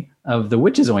botany of the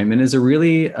witch's ointment, is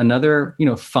another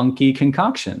funky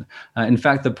concoction. In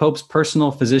fact, the Pope's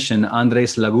personal physician,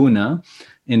 Andres Laguna,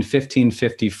 in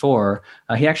 1554,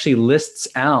 he actually lists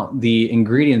out the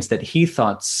ingredients that he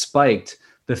thought spiked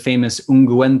the famous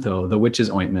unguento, the witch's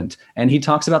ointment. And he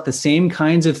talks about the same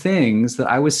kinds of things that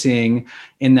I was seeing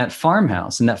in that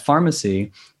farmhouse, in that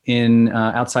pharmacy in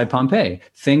outside Pompeii,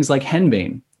 things like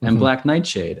henbane and black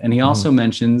nightshade. And he also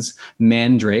mentions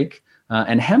mandrake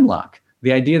and hemlock.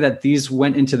 The idea that these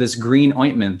went into this green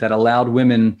ointment that allowed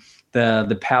women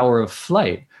the power of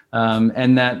flight.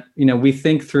 And that, we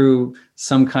think through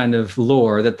some kind of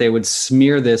lore that they would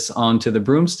smear this onto the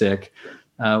broomstick,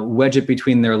 wedge it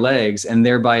between their legs, and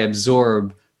thereby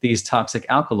absorb these toxic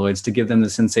alkaloids to give them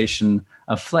the sensation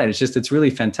of flight. It's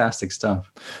really fantastic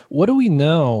stuff. What do we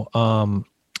know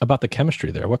about the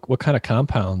chemistry there? What kind of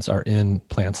compounds are in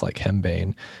plants like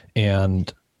henbane,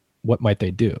 and what might they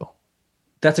do?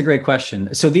 That's a great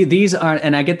question. So these are,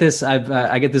 and I get this.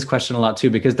 I get this question a lot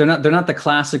too, because they're not the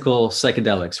classical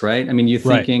psychedelics, right? I mean, you're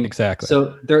thinking right, exactly.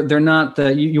 So they're not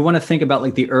the. You want to think about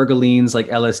like the ergolines, like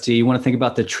LSD. You want to think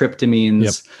about the tryptamines.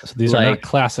 Yep. So these are not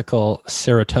classical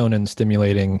serotonin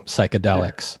stimulating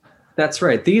psychedelics. That's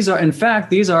right. These are,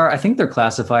 I think they're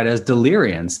classified as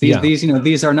deliriants.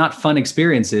 These are not fun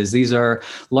experiences. These are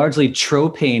largely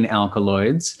tropane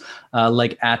alkaloids,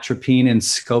 like atropine and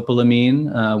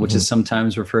scopolamine, which is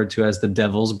sometimes referred to as the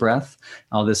devil's breath.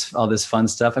 All this fun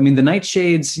stuff. I mean, the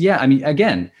nightshades. Yeah. I mean,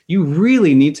 again, you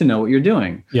really need to know what you're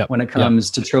doing when it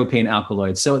comes to tropane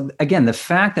alkaloids. So again, the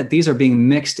fact that these are being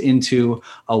mixed into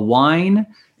a wine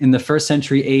in the 1st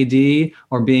century AD,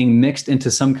 or being mixed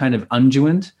into some kind of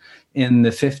unguent in the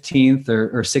 15th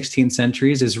or 16th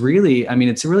centuries is really,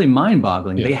 it's really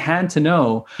mind-boggling. They had to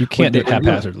know. You can't do it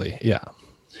haphazardly. Yeah.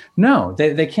 No,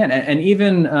 they can't. And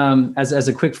even as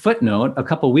a quick footnote, a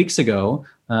couple weeks ago,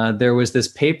 there was this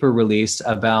paper released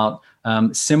about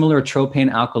similar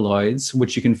tropane alkaloids,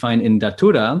 which you can find in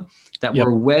Datura, that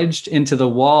were wedged into the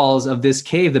walls of this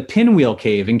cave, the Pinwheel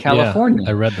Cave in California.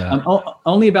 Yeah, I read that.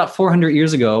 Only about 400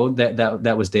 years ago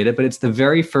that was dated, but it's the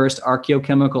very first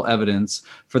archaeochemical evidence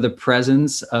for the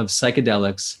presence of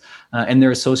psychedelics and their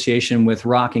association with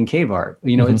rock and cave art.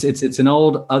 It's an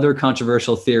old other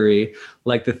controversial theory,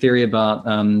 like the theory about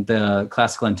the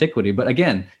classical antiquity. But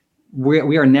again,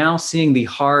 we are now seeing the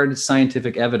hard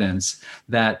scientific evidence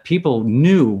that people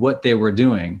knew what they were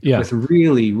doing with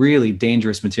really, really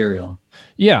dangerous material.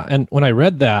 Yeah. And when I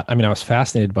read that, I was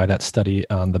fascinated by that study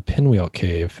on the Pinwheel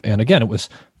Cave. And again, it was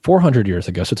 400 years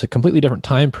ago. So it's a completely different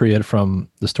time period from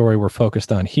the story we're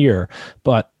focused on here.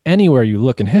 But anywhere you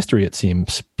look in history, it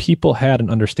seems people had an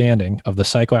understanding of the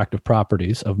psychoactive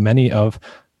properties of many of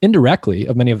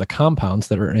the compounds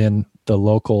that are in the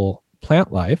local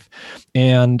plant life,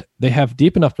 and they have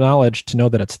deep enough knowledge to know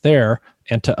that it's there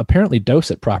and to apparently dose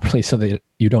it properly so that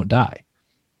you don't die.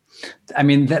 I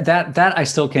mean, that I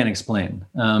still can't explain.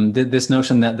 This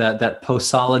notion that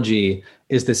posology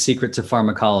is the secret to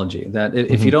pharmacology. That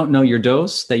if you don't know your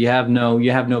dose, that you have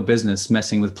no business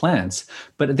messing with plants.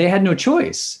 But they had no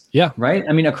choice. Yeah. Right.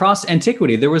 I mean, across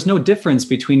antiquity, there was no difference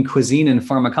between cuisine and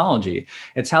pharmacology.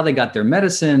 It's how they got their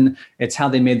medicine. It's how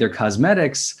they made their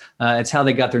cosmetics. It's how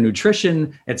they got their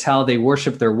nutrition. It's how they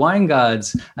worshiped their wine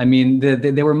gods. I mean,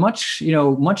 they were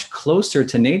much closer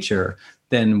to nature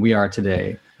than we are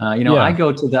today. I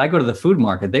go to the food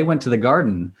market. They went to the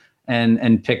garden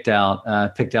and picked out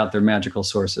their magical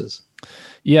sources.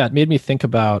 Yeah, it made me think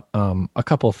about a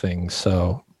couple of things.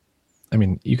 So,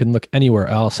 you can look anywhere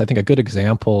else. I think a good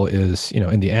example is,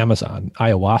 in the Amazon,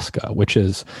 ayahuasca, which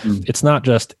is, it's not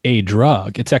just a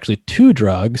drug, it's actually two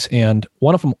drugs, and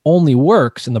one of them only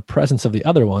works in the presence of the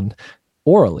other one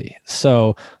orally.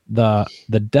 So the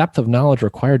depth of knowledge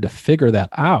required to figure that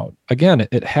out, again,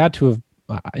 it had to have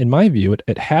in my view,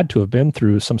 it had to have been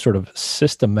through some sort of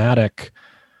systematic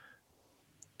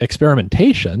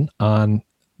experimentation on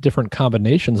different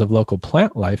combinations of local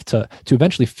plant life to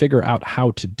eventually figure out how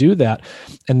to do that.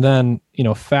 And then,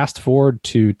 fast forward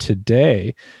to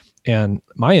today, and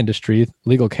my industry,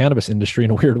 legal cannabis industry,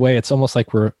 in a weird way, it's almost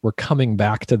like we're coming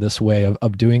back to this way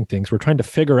of doing things. We're trying to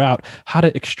figure out how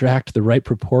to extract the right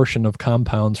proportion of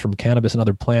compounds from cannabis and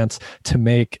other plants to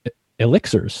make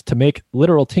elixirs, to make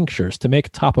literal tinctures, to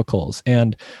make topicals.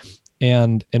 And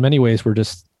in many ways, we're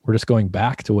just going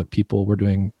back to what people were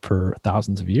doing for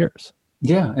thousands of years.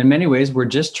 Yeah, in many ways, we're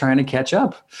just trying to catch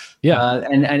up. Yeah,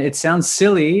 and it sounds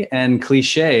silly and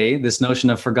cliche, this notion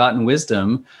of forgotten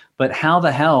wisdom, but how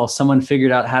the hell someone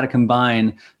figured out how to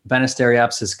combine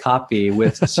Banisteriopsis caapi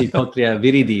with Psychotria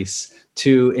viridis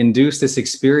to induce this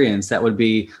experience that would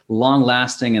be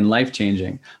long-lasting and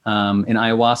life-changing in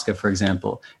ayahuasca, for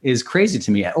example, is crazy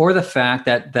to me. Or the fact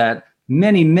that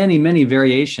many, many, many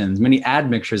variations, many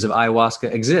admixtures of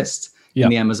ayahuasca exist in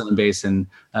the Amazon basin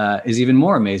is even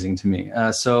more amazing to me.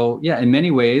 So yeah, in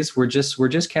many ways, we're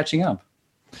just catching up.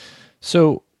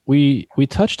 So we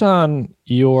touched on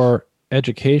your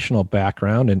educational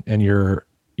background and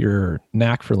your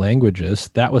knack for languages.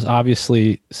 That was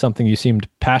obviously something you seemed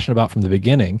passionate about from the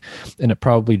beginning, and it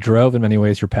probably drove in many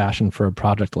ways your passion for a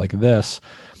project like this.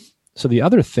 So the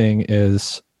other thing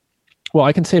is, well,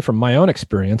 I can say from my own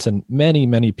experience and many,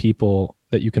 many people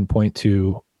that you can point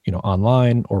to,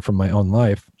 online or from my own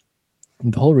life,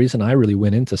 the whole reason I really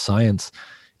went into science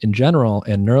in general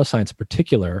and neuroscience in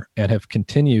particular, and have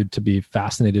continued to be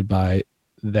fascinated by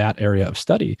that area of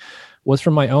study, was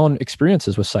from my own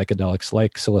experiences with psychedelics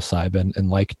like psilocybin and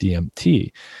like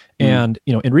DMT. And,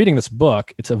 in reading this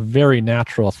book, it's a very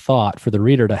natural thought for the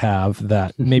reader to have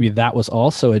that maybe that was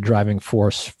also a driving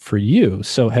force for you.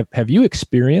 So have you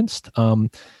experienced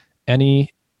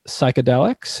any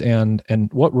psychedelics,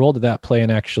 and what role did that play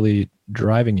in actually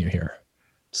driving you here?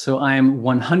 So I'm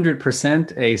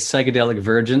 100% a psychedelic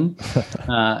virgin.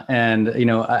 And,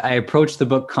 I approached the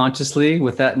book consciously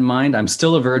with that in mind. I'm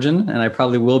still a virgin, and I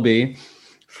probably will be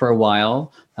for a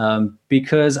while,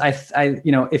 because I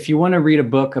if you want to read a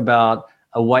book about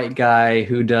a white guy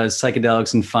who does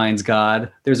psychedelics and finds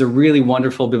God, there's a really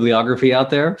wonderful bibliography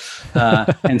out there.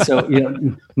 And so,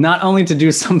 not only to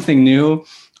do something new,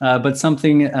 but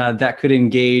something that could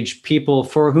engage people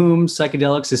for whom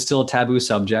psychedelics is still a taboo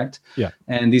subject. Yeah.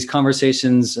 And these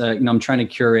conversations, I'm trying to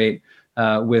curate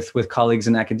with colleagues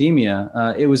in academia.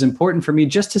 It was important for me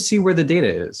just to see where the data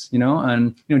is,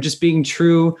 and just being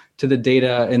true to the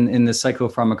data in the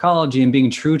psychopharmacology and being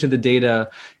true to the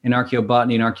data in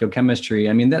archaeobotany and archaeochemistry.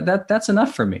 I mean, that's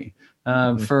enough for me.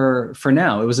 For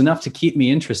now, it was enough to keep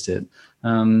me interested.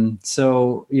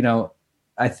 So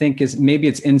I think maybe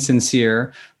it's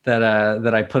insincere that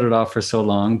I put it off for so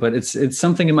long, but it's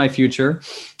something in my future.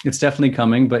 It's definitely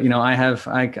coming. But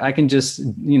I can just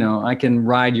I can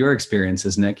ride your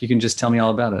experiences, Nick. You can just tell me all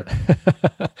about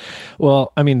it.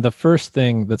 Well, I mean, the first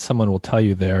thing that someone will tell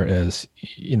you there is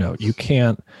you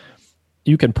can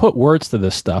put words to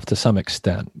this stuff to some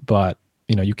extent, but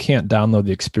you can't download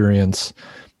the experience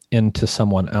into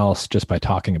someone else just by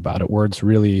talking about it. Words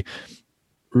really,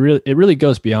 it really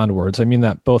goes beyond words. I mean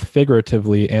that both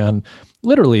figuratively and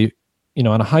literally.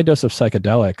 On a high dose of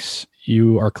psychedelics,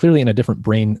 you are clearly in a different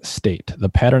brain state. The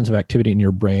patterns of activity in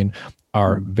your brain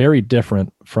are very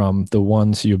different from the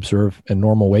ones you observe in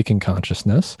normal waking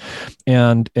consciousness.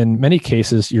 And in many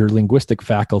cases, your linguistic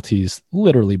faculties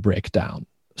literally break down.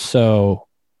 So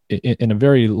in a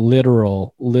very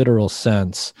literal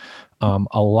sense,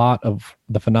 a lot of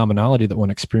the phenomenology that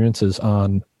one experiences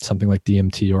on something like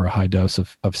DMT or a high dose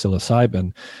of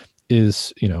psilocybin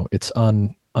is, it's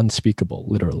unspeakable,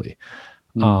 literally.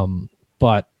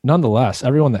 But nonetheless,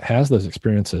 everyone that has those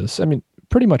experiences, I mean,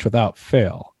 pretty much without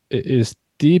fail, is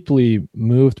deeply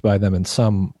moved by them in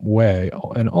some way,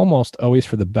 and almost always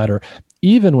for the better,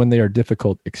 even when they are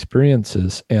difficult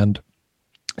experiences. And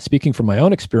speaking from my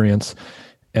own experience,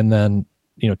 and then,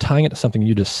 tying it to something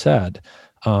you just said,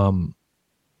 and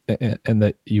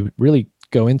that you really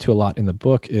go into a lot in the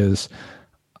book is,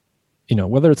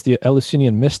 whether it's the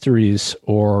Eleusinian mysteries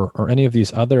or any of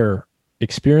these other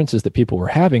experiences that people were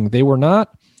having, they were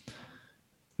not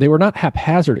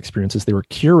haphazard experiences. They were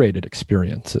curated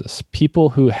experiences. People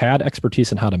who had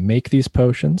expertise in how to make these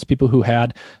potions, people who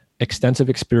had extensive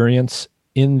experience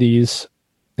in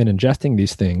ingesting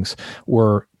these things,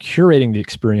 were curating the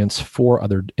experience for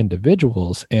other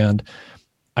individuals. And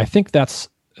I think that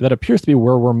appears to be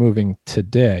where we're moving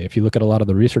today. If you look at a lot of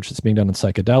the research that's being done in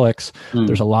psychedelics,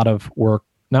 there's a lot of work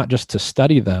not just to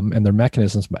study them and their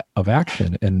mechanisms of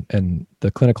action and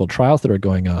the clinical trials that are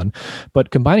going on, but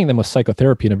combining them with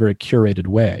psychotherapy in a very curated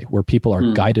way where people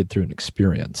are guided through an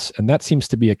experience. And that seems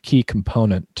to be a key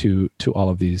component to all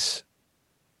of these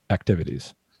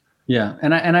activities. Yeah,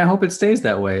 and I hope it stays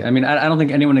that way. I mean, I don't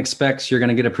think anyone expects you're going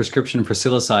to get a prescription for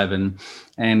psilocybin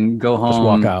and go home, just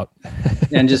walk out,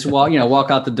 and just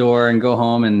walk out the door and go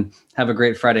home and have a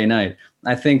great Friday night.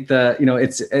 I think that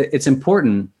it's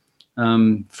important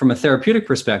from a therapeutic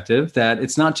perspective that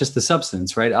it's not just the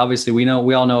substance, right? Obviously, we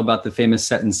all know about the famous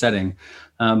set and setting,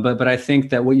 but I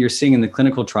think that what you're seeing in the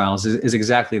clinical trials is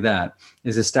exactly that,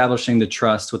 is establishing the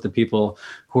trust with the people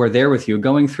who are there with you,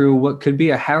 going through what could be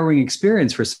a harrowing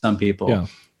experience for some people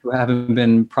who haven't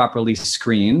been properly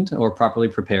screened or properly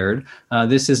prepared.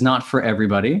 This is not for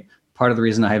everybody. Part of the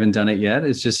reason I haven't done it yet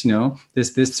is just,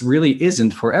 this really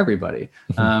isn't for everybody.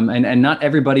 And not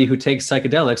everybody who takes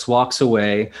psychedelics walks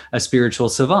away a spiritual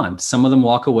savant. Some of them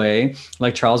walk away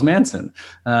like Charles Manson.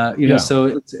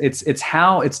 So it's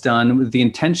how it's done, the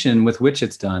intention with which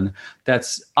it's done,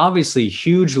 that's obviously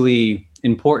hugely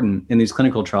important in these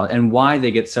clinical trials and why they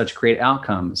get such great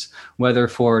outcomes, whether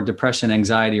for depression,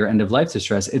 anxiety, or end of life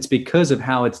distress. It's because of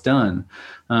how it's done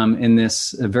in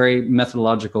this very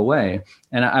methodological way.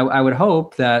 And I would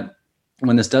hope that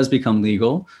when this does become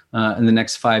legal in the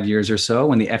next 5 years or so,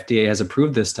 when the FDA has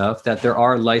approved this stuff, that there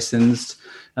are licensed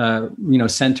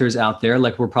centers out there,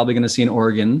 like we're probably going to see in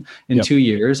Oregon in 2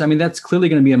 years. I mean, that's clearly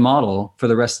going to be a model for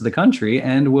the rest of the country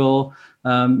and will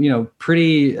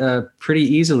pretty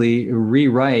easily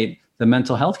rewrite the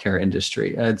mental health care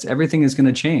industry. Everything is going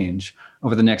to change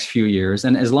over the next few years.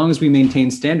 And as long as we maintain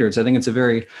standards, I think it's a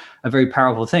very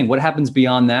powerful thing. What happens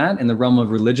beyond that in the realm of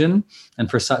religion and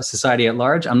for society at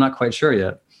large, I'm not quite sure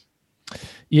yet.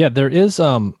 Yeah, there's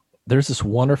this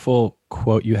wonderful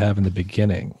quote you have in the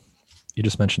beginning. You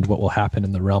just mentioned what will happen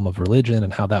in the realm of religion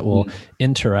and how that will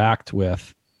interact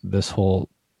with this whole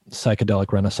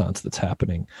psychedelic renaissance that's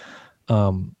happening.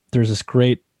 There's this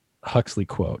great Huxley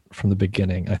quote from the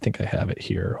beginning. I think I have it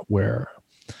here, where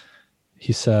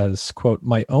he says, quote,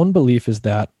 "My own belief is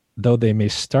that though they may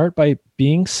start by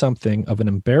being something of an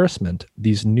embarrassment,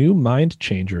 these new mind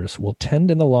changers will tend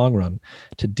in the long run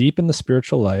to deepen the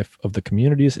spiritual life of the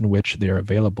communities in which they are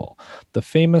available. The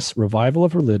famous revival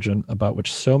of religion, about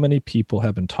which so many people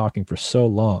have been talking for so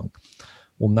long,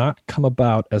 will not come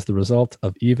about as the result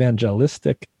of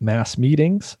evangelistic mass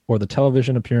meetings or the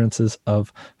television appearances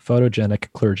of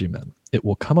photogenic clergymen. It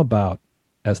will come about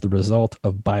as the result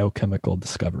of biochemical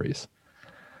discoveries."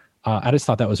 I just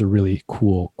thought that was a really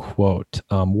cool quote.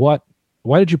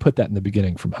 Why did you put that in the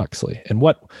beginning from Huxley? And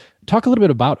talk a little bit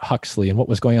about Huxley and what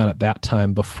was going on at that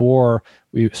time before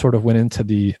we sort of went into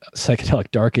the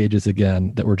psychedelic dark ages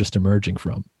again that we're just emerging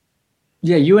from.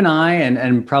 Yeah, you and I,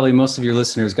 and probably most of your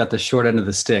listeners, got the short end of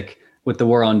the stick with the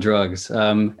war on drugs.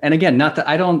 And again, not that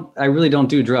I really don't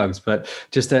do drugs, but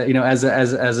just as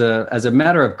a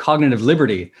matter of cognitive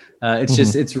liberty, it's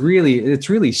just it's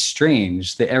really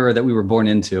strange, the era that we were born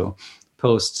into,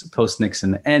 post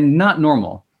Nixon, and not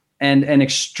normal. And an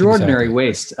extraordinary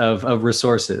waste of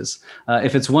resources.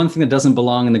 If it's one thing that doesn't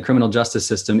belong in the criminal justice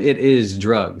system, it is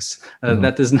drugs.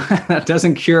 That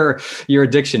doesn't cure your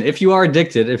addiction. If you are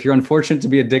addicted, if you're unfortunate to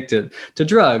be addicted to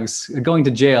drugs, going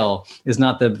to jail is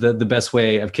not the best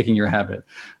way of kicking your habit.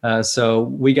 So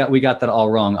we got that all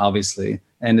wrong, obviously,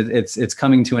 and it's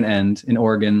coming to an end in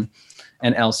Oregon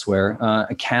and elsewhere.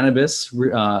 Cannabis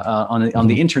on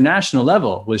the international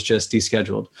level was just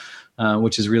descheduled.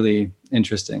 Which is really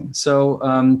interesting.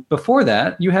 So before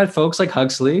that, you had folks like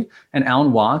Huxley and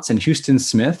Alan Watts and Houston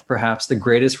Smith, perhaps the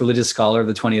greatest religious scholar of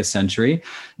the 20th century,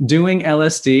 doing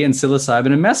LSD and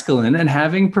psilocybin and mescaline and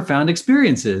having profound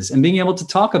experiences and being able to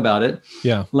talk about it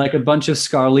like a bunch of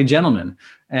scholarly gentlemen.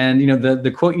 And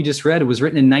the quote you just read was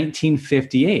written in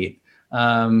 1958.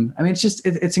 I mean,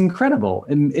 it's incredible.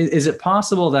 Is it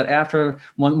possible that after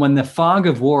when the fog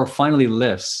of war finally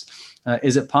lifts,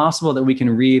 is it possible that we can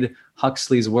read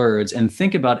Huxley's words and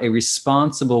think about a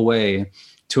responsible way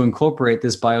to incorporate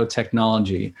this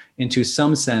biotechnology into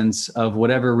some sense of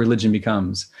whatever religion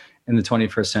becomes in the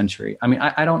 21st century? I mean,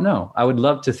 I don't know. I would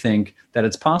love to think that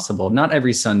it's possible. Not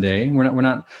every Sunday. We're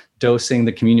not dosing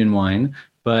the communion wine,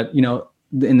 but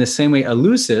in the same way,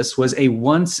 Eleusis was a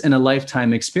once in a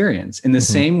lifetime experience. In the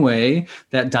same way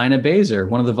that Dinah Baser,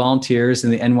 one of the volunteers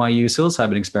in the NYU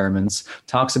psilocybin experiments,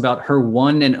 talks about her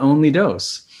one and only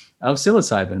dose of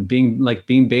psilocybin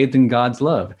being bathed in God's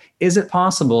love. Is it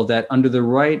possible that under the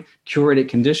right curated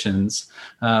conditions,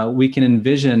 we can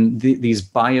envision these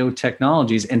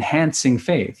biotechnologies enhancing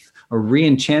faith or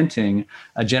re-enchanting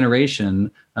a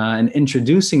generation and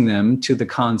introducing them to the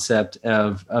concept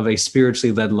of a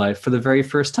spiritually led life for the very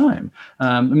first time.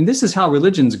 I mean, this is how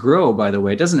religions grow, by the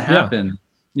way. It doesn't happen,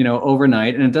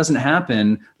 overnight, and it doesn't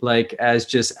happen like as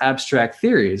just abstract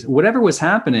theories. Whatever was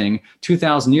happening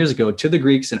 2,000 years ago to the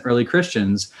Greeks and early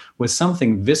Christians was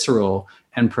something visceral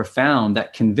and profound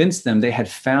that convinced them they had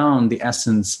found the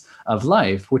essence of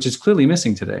life, which is clearly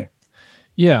missing today.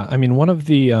 Yeah, I mean, one of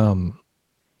the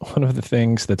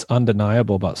things that's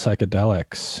undeniable about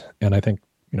psychedelics, and I think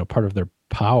part of their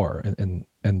power and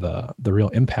the real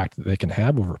impact that they can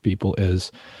have over people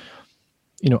is,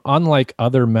 unlike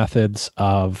other methods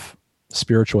of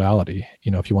spirituality,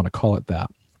 if you want to call it that,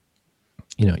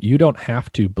 you don't have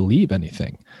to believe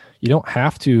anything. You don't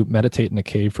have to meditate in a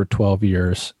cave for 12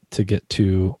 years to get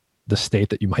to the state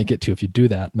that you might get to if you do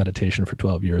that meditation for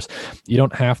 12 years. You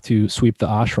don't have to sweep the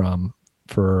ashram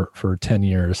for 10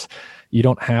 years. You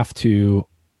don't have to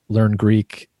learn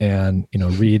Greek and,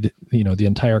 read, the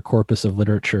entire corpus of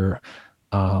literature.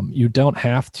 You don't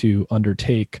have to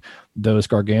undertake those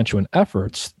gargantuan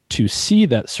efforts to see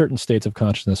that certain states of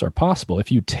consciousness are possible.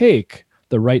 If you take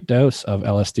the right dose of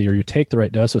LSD, or you take the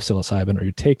right dose of psilocybin, or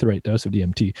you take the right dose of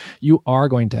DMT, you are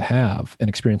going to have an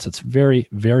experience that's very,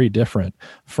 very different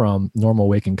from normal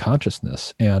waking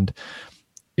consciousness. And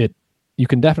you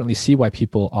can definitely see why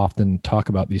people often talk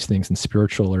about these things in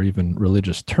spiritual or even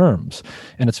religious terms.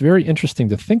 And it's very interesting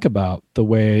to think about the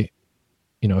way,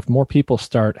 if more people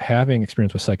start having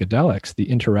experience with psychedelics, the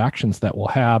interactions that we'll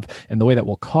have and the way that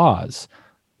will cause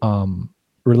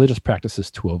religious practices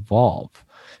to evolve.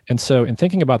 And so in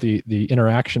thinking about the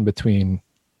interaction between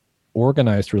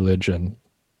organized religion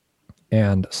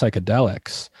and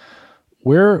psychedelics,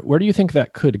 where do you think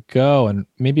that could go? And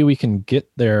maybe we can get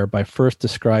there by first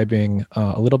describing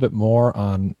a little bit more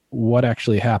on what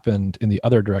actually happened in the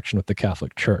other direction with the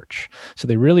Catholic Church. So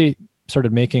they really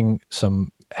started making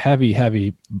some heavy,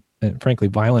 and frankly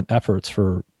violent efforts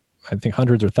for, I think,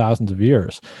 hundreds or thousands of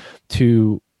years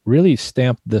to really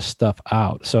stamp this stuff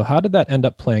out. So how did that end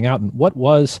up playing out? And what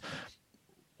was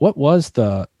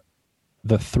the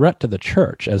threat to the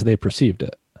church as they perceived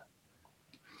it?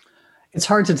 It's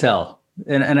hard to tell.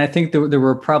 And I think there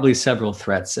were probably several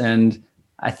threats. And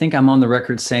I think I'm on the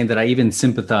record saying that I even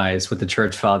sympathize with the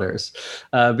church fathers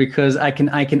because I can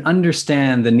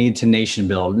understand the need to nation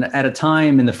build at a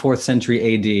time in the 4th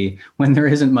century AD when there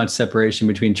isn't much separation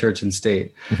between church and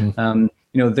state. Mm-hmm.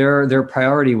 Their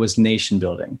priority was nation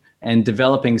building and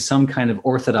developing some kind of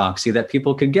orthodoxy that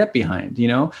people could get behind.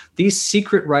 These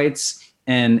secret rites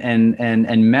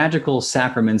and magical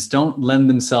sacraments don't lend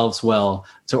themselves well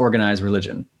to organized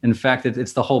religion. In fact,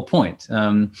 it's the whole point.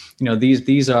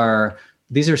 These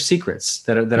are secrets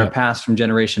that are passed from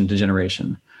generation to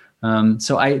generation.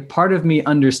 So part of me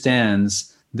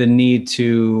understands the need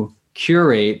to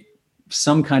curate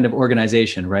some kind of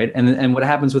organization, right? And what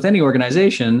happens with any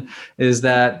organization is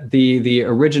that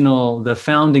the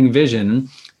founding vision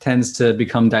tends to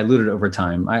become diluted over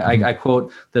time. I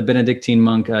quote the Benedictine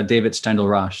monk David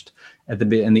Steindl-Rast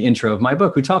in the intro of my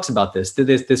book, who talks about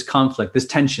this conflict, this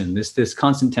tension, this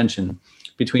constant tension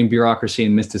between bureaucracy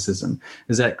and mysticism,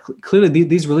 is that clearly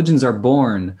these religions are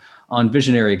born on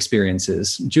visionary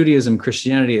experiences. Judaism,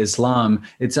 Christianity, Islam,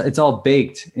 it's all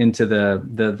baked into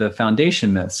the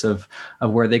foundation myths of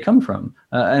where they come from.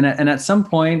 And at some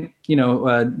point,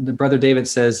 the brother David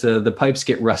says the pipes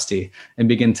get rusty and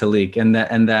begin to leak, and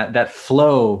that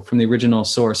flow from the original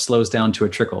source slows down to a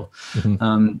trickle.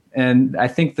 Mm-hmm. And I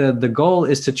think the goal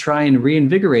is to try and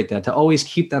reinvigorate that, to always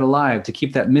keep that alive, to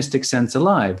keep that mystic sense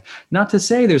alive. Not to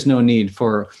say there's no need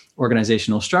for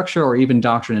organizational structure or even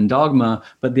doctrine and dogma,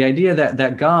 but the idea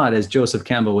that God, as Joseph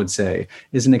Campbell would say,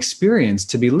 is an experience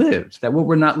to be lived, that what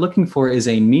we're not looking for is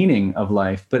a meaning of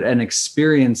life, but an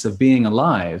experience of being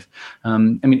alive.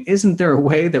 Isn't there a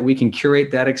way that we can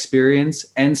curate that experience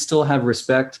and still have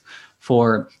respect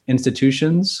for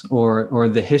institutions or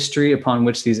the history upon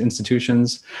which these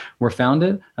institutions were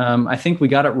founded? I think we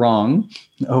got it wrong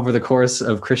over the course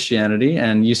of Christianity,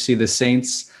 and you see the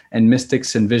saints and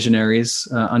mystics and visionaries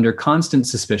under constant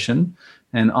suspicion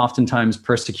and oftentimes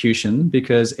persecution,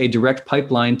 because a direct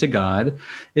pipeline to God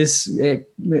is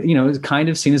kind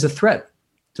of seen as a threat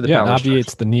to the power. It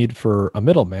obviates the need for a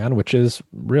middleman, which is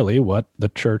really what the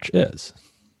church is.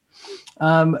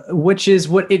 which is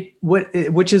what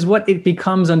it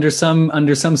becomes under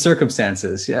some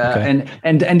circumstances, Okay.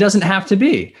 and doesn't have to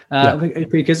be,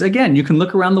 because again, you can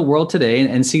look around the world today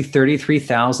and see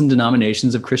 33,000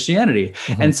 denominations of Christianity,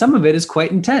 and some of it is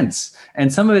quite intense,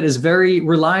 and some of it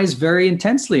relies very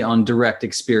intensely on direct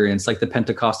experience, like the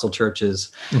Pentecostal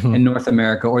churches in North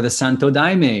America, or the Santo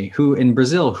Daime who in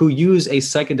Brazil, who use a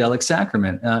psychedelic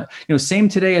sacrament. Same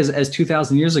today as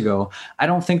 2,000 years ago. I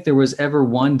don't think there was ever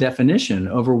one definition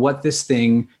over what this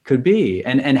thing could be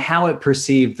and how it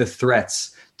perceived the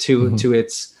threats to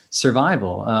its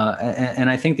survival. And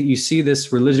I think that you see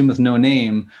this religion with no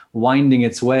name winding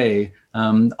its way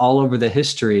all over the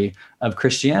history of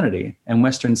Christianity and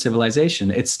Western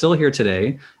civilization. It's still here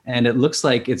today, and it looks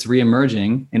like it's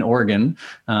reemerging in Oregon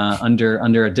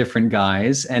under a different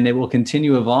guise, and it will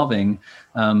continue evolving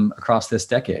across this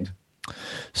decade.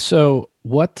 So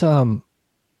what,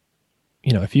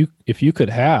 if you could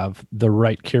have the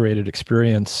right curated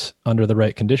experience under the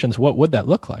right conditions, what would that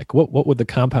look like? What would the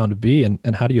compound be,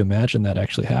 and how do you imagine that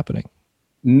actually happening?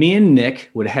 Me and Nick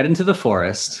would head into the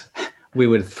forest. We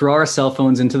would throw our cell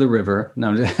phones into the river.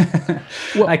 No,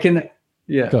 well, I can.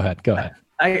 Yeah. Go ahead.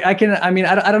 I can. I mean,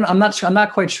 I don't. I'm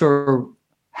not quite sure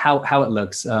how it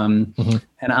looks. And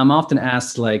I'm often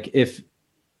asked, like,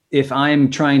 if I'm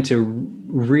trying to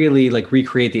really like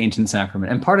recreate the ancient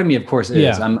sacrament, and part of me, of course,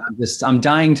 is I'm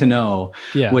dying to know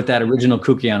what that original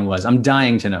kukian was. I'm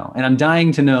dying to know, and I'm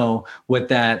dying to know what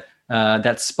that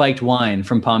spiked wine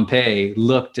from Pompeii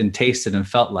looked and tasted and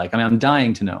felt like. I mean, I'm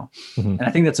dying to know, and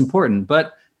I think that's important.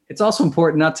 But it's also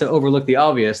important not to overlook the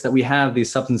obvious, that we have these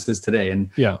substances today, and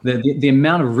the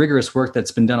amount of rigorous work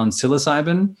that's been done on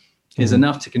psilocybin is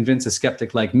enough to convince a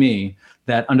skeptic like me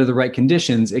that under the right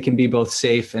conditions, it can be both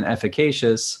safe and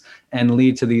efficacious and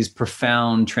lead to these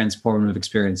profound transformative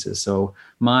experiences. So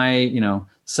my,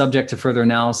 subject to further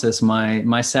analysis,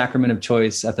 my sacrament of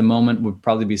choice at the moment would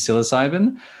probably be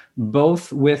psilocybin,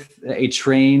 both with a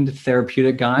trained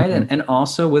therapeutic guide and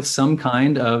also with some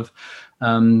kind of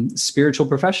spiritual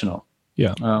professional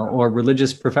or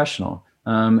religious professional.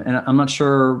 And I'm not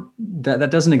sure that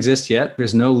doesn't exist yet.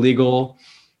 There's no legal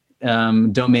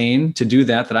domain to do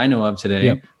that I know of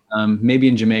today. Maybe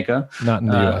in Jamaica, not in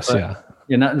the U.S.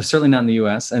 Certainly not in the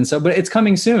U.S. And so, but it's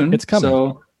coming soon. It's coming.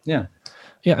 So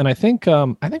and I think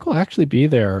we'll actually be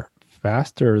there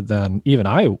faster than even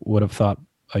I would have thought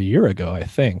a year ago. I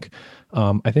think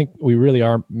we really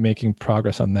are making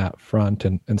progress on that front,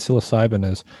 and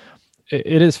psilocybin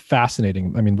it is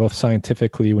fascinating. I mean, both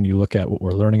scientifically, when you look at what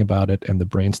we're learning about it and the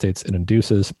brain states it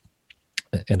induces,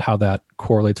 and how that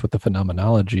correlates with the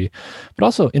phenomenology, but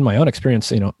also in my own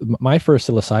experience, my first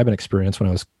psilocybin experience when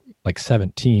I was like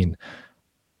 17,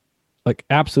 like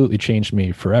absolutely changed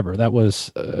me forever. That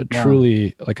was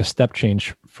truly like a step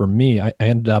change for me. I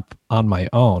ended up on my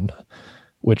own,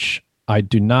 which I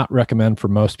do not recommend for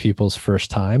most people's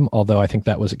first time, although I think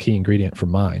that was a key ingredient for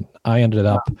mine. I ended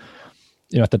up,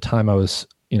 at the time I was,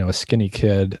 a skinny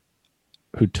kid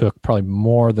who took probably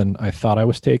more than I thought I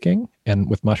was taking. And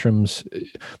with mushrooms,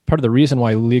 part of the reason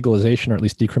why legalization, or at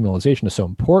least decriminalization, is so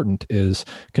important is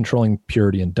controlling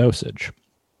purity and dosage.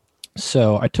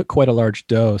 So I took quite a large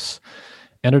dose,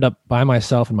 ended up by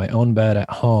myself in my own bed at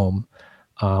home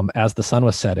as the sun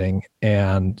was setting.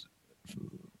 And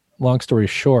long story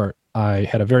short, I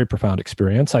had a very profound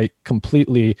experience. I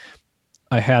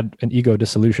had an ego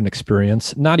dissolution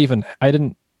experience. I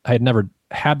had never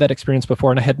had that experience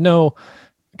before, and I had no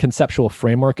conceptual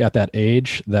framework at that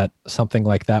age that something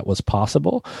like that was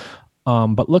possible.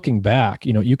 But looking back,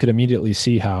 you could immediately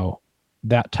see how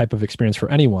that type of experience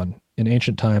for anyone in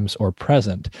ancient times or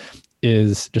present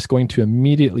is just going to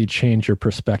immediately change your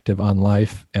perspective on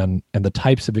life and the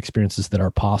types of experiences that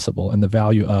are possible, and the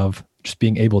value of just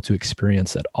being able to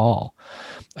experience it all.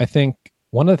 I think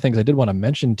one of the things I did want to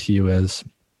mention to you is,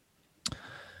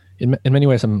 in many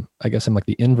ways, I'm like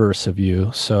the inverse of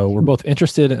you. So we're both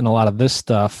interested in a lot of this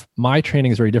stuff. My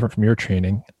training is very different from your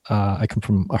training. I come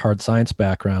from a hard science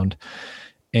background,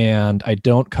 and I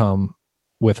don't come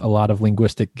with a lot of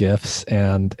linguistic gifts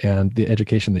and the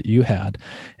education that you had.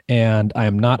 And I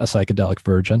am not a psychedelic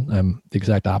virgin. I'm the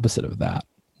exact opposite of that.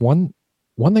 One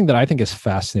thing that I think is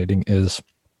fascinating is,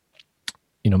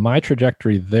 my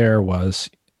trajectory there was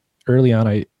early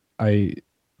on, I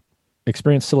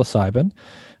experienced psilocybin.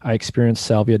 I experienced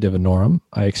salvia divinorum.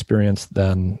 I experienced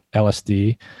then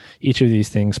LSD, each of these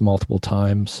things multiple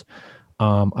times.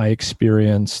 I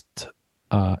experienced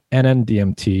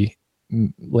NN-DMT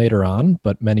later on,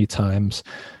 but many times.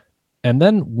 And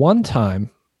then one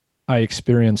time I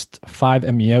experienced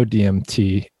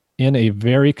 5-MeO-DMT in a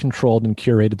very controlled and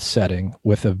curated setting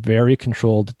with a very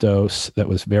controlled dose that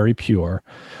was very pure.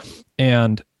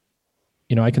 And,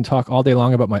 I can talk all day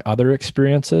long about my other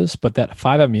experiences, but that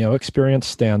 5-MeO experience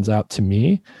stands out to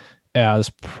me as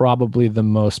probably the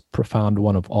most profound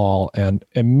one of all. And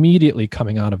immediately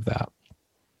coming out of that,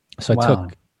 so Wow.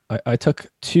 I took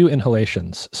 2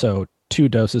 inhalations, so 2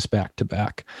 doses back to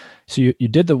back. So you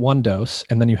did the 1 dose,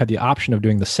 and then you had the option of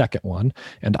doing the second one.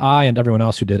 And I and everyone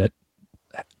else who did it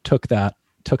took that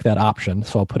option.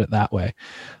 So I'll put it that way.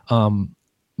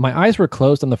 My eyes were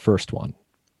closed on the first one,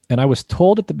 and I was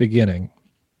told at the beginning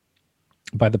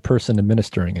by the person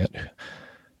administering it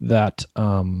that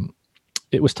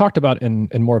it was talked about in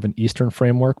more of an Eastern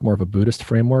framework, more of a Buddhist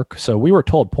framework. So we were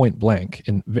told point blank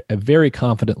in a very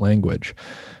confident language,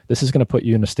 this is going to put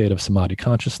you in a state of samadhi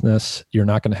consciousness. You're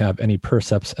not going to have any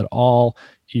percepts at all.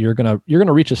 You're going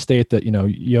to reach a state that,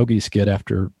 yogis get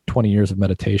after 20 years of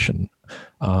meditation,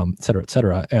 et cetera, et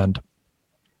cetera. And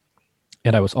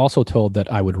I was also told that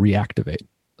I would reactivate,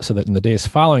 so that in the days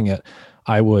following it,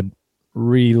 I would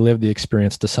relive the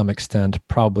experience to some extent,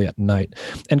 probably at night.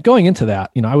 And going into that,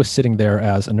 I was sitting there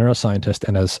as a neuroscientist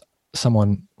and as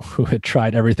someone who had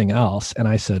tried everything else. And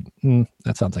I said,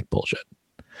 that sounds like bullshit.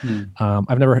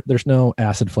 There's no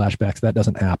acid flashbacks. That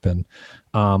doesn't happen.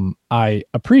 I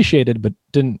appreciated, but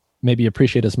didn't maybe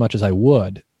appreciate as much as I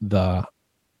would the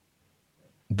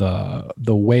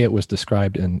way it was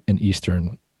described in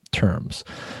Eastern terms.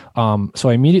 So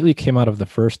I immediately came out of the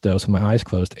first dose with my eyes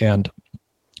closed, and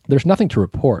there's nothing to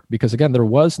report because, again, there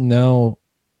was no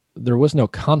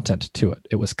content to it.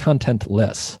 It was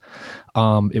contentless.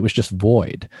 It was just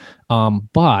void.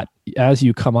 But as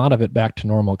you come out of it back to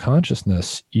normal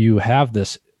consciousness, you have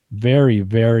this very,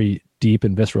 very deep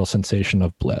and visceral sensation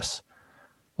of bliss.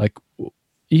 Like,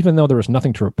 even though there was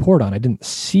nothing to report on, I didn't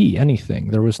see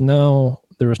anything. There was no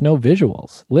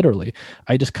visuals, literally.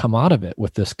 I just come out of it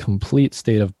with this complete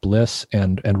state of bliss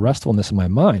and restfulness in my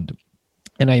mind.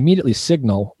 And I immediately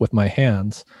signal with my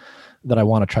hands that I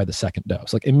want to try the second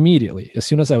dose. Like immediately, as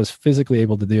soon as I was physically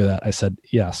able to do that, I said,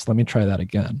 yes, let me try that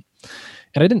again.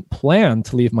 And I didn't plan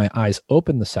to leave my eyes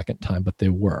open the second time, but they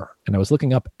were. And I was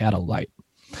looking up at a light.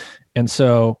 And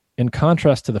so in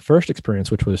contrast to the first experience,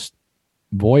 which was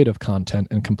void of content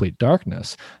and complete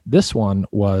darkness, this one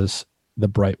was the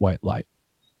bright white light.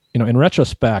 In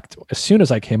retrospect, as soon as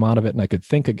I came out of it and I could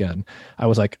think again, I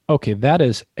was like, okay, that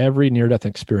is every near-death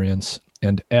experience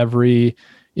and every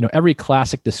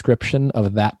classic description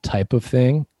of that type of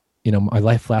thing. My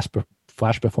life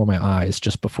flashed before my eyes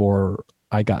just before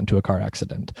I got into a car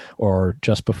accident or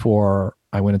just before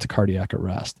I went into cardiac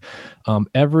arrest.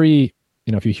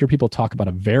 If you hear people talk about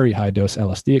a very high dose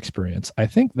LSD experience, I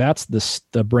think that's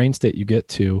the brain state you get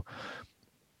to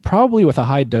probably with a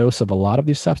high dose of a lot of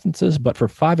these substances, but for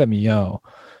 5-MeO,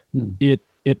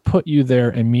 it put you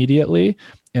there immediately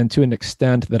and to an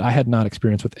extent that I had not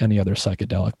experienced with any other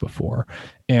psychedelic before.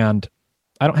 And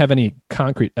I don't have any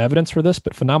concrete evidence for this,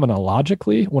 but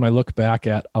phenomenologically, when I look back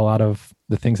at a lot of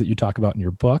the things that you talk about in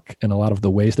your book and a lot of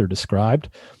the ways they're described,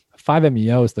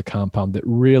 5-MeO is the compound that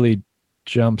really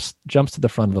jumps to the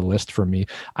front of the list for me.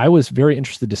 I was very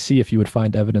interested to see if you would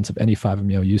find evidence of any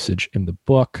 5-MeO usage in the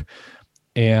book.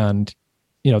 And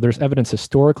there's evidence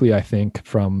historically, I think,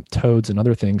 from toads and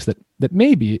other things that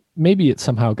maybe it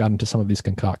somehow got into some of these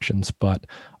concoctions, but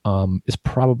is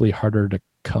probably harder to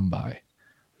come by.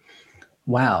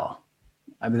 Wow.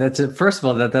 I mean, first of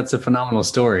all, that's a phenomenal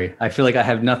story. I feel like I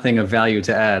have nothing of value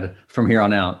to add from here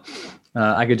on out.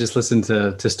 I could just listen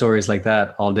to stories like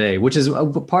that all day, which is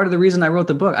part of the reason I wrote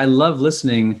the book. I love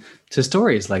listening to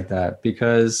stories like that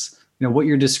because, what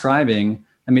you're describing,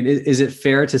 I mean, is it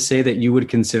fair to say that you would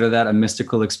consider that a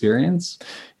mystical experience?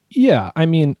 Yeah. I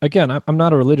mean, again, I'm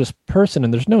not a religious person,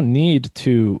 and there's no need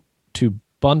to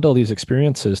bundle these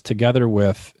experiences together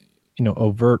with,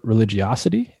 overt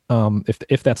religiosity,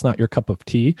 if that's not your cup of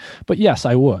tea. But yes,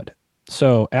 I would.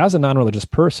 So as a non-religious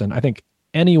person, I think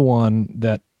anyone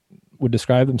that would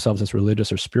describe themselves as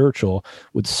religious or spiritual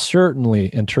would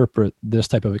certainly interpret this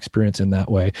type of experience in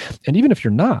that way. And even if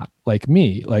you're not, like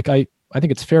me, I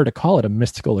think it's fair to call it a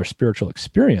mystical or spiritual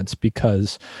experience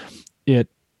because it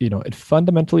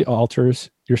fundamentally alters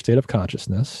your state of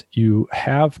consciousness. You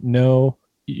have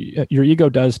your ego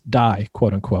does die,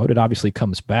 quote unquote. It obviously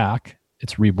comes back.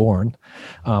 It's reborn,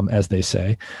 as they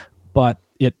say, but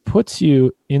it puts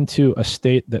you into a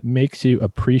state that makes you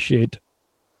appreciate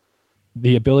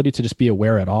the ability to just be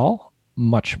aware at all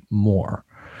much more.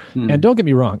 And don't get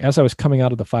me wrong, as I was coming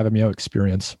out of the 5-MeO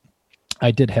experience,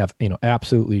 I did have,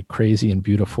 absolutely crazy and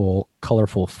beautiful,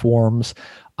 colorful forms.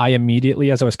 I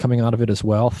immediately, as I was coming out of it as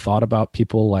well, thought about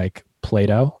people like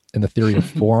Plato and the theory of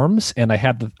forms. And I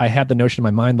had the notion in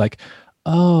my mind, like,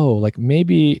 oh, like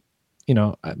maybe,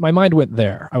 my mind went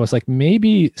there. I was like,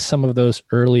 maybe some of those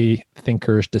early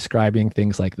thinkers describing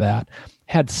things like that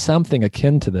had something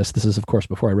akin to this. This is, of course,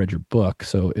 before I read your book,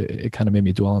 so it kind of made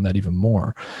me dwell on that even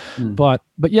more. But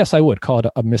yes, I would call it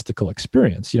a mystical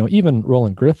experience. Even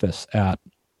Roland Griffiths at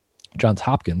Johns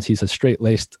Hopkins, he's as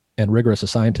straight-laced and rigorous a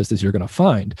scientist as you're going to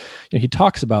find. He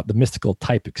talks about the mystical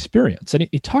type experience, and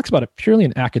he talks about it purely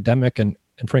in academic and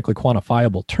frankly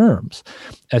quantifiable terms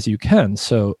as you can.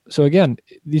 So again,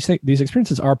 these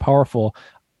experiences are powerful.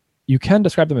 You can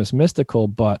describe them as mystical,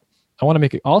 but I want to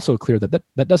make it also clear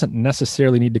that doesn't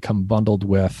necessarily need to come bundled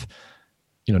with,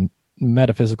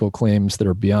 metaphysical claims that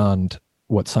are beyond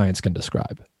what science can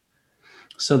describe.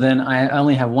 So then I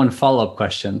only have one follow-up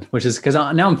question, which is because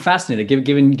now I'm fascinated,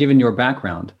 given your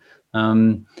background.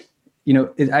 I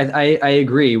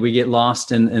agree. We get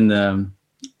lost in the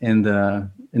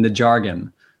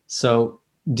jargon. So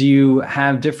do you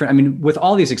have different, with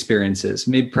all these experiences,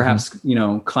 maybe perhaps,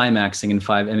 climaxing in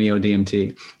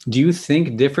 5-MeO-DMT, do you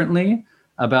think differently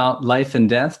about life and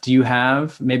death? Do you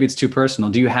have, maybe it's too personal,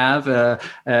 do you have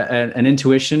an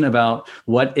intuition about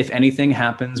what, if anything,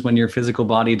 happens when your physical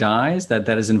body dies that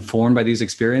is informed by these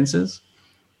experiences?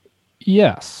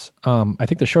 Yes. I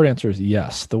think the short answer is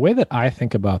yes. The way that I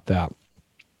think about that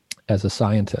as a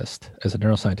scientist, as a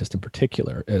neuroscientist in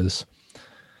particular, is,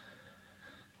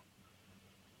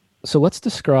 so let's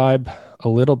describe a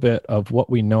little bit of what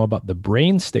we know about the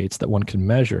brain states that one can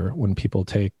measure when people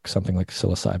take something like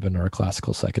psilocybin or a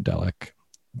classical psychedelic.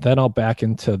 Then I'll back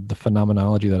into the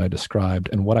phenomenology that I described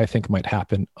and what I think might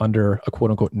happen under a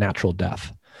quote unquote natural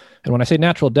death. And when I say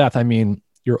natural death, I mean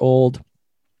you're old,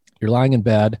 you're lying in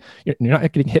bed, you're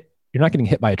not getting hit. You're not getting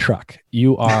hit by a truck.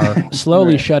 You are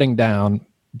slowly shutting down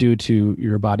due to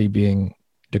your body being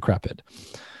decrepit.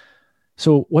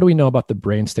 So what do we know about the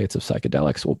brain states of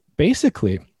psychedelics? Well,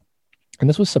 basically, and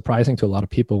this was surprising to a lot of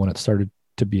people when it started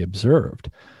to be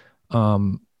observed,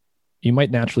 you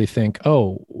might naturally think,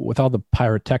 oh, with all the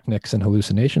pyrotechnics and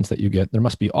hallucinations that you get, there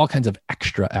must be all kinds of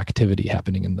extra activity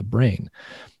happening in the brain.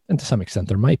 And to some extent,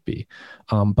 there might be.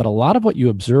 But a lot of what you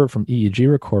observe from EEG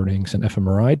recordings and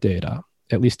fMRI data,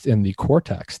 at least in the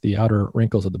cortex, the outer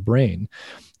wrinkles of the brain,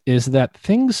 is that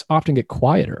things often get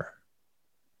quieter.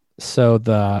 So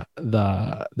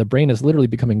the brain is literally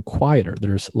becoming quieter.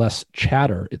 There's less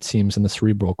chatter, it seems, in the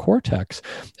cerebral cortex.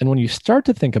 And when you start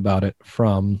to think about it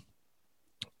from,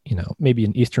 maybe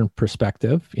an Eastern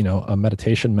perspective, a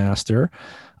meditation master,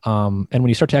 and when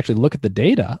you start to actually look at the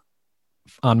data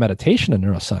on meditation and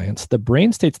neuroscience, the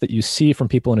brain states that you see from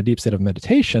people in a deep state of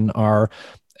meditation are,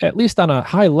 at least on a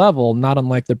high level, not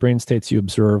unlike the brain states you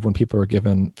observe when people are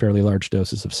given fairly large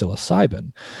doses of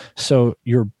psilocybin. So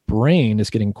your brain is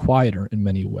getting quieter in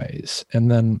many ways. And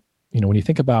then, when you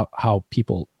think about how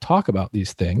people talk about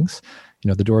these things,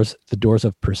 the doors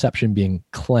of perception being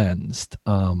cleansed,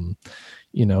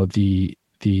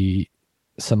 the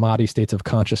samadhi states of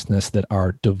consciousness that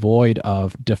are devoid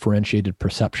of differentiated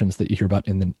perceptions that you hear about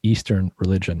in an Eastern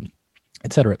religion,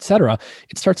 et cetera,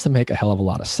 it starts to make a hell of a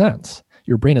lot of sense.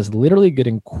 Your brain is literally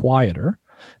getting quieter.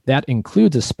 That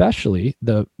includes especially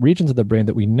the regions of the brain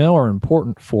that we know are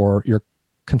important for your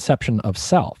conception of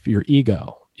self, your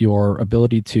ego, your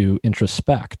ability to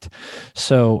introspect.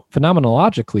 So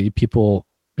phenomenologically, people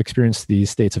experience these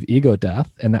states of ego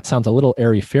death, and that sounds a little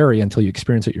airy-fairy until you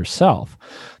experience it yourself.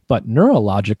 But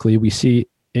neurologically, we see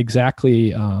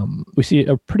exactly, we see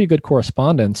a pretty good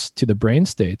correspondence to the brain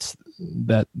states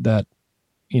that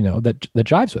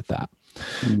jives with that.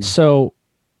 So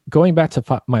going back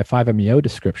to my 5-MeO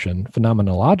description,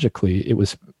 phenomenologically, it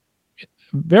was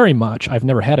very much, I've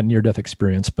never had a near-death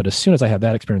experience, but as soon as I had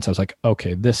that experience, I was like,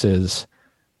 okay, this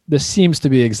seems to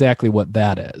be exactly what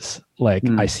that is. Like,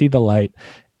 I see the light,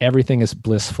 everything is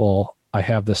blissful. I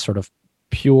have this sort of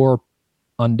pure,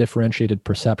 undifferentiated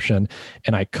perception,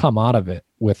 and I come out of it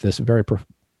with this very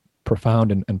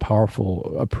profound and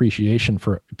powerful appreciation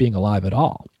for being alive at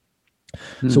all.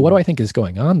 So what do I think is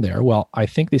going on there? Well, I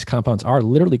think these compounds are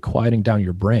literally quieting down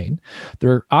your brain.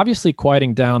 They're obviously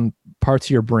quieting down parts of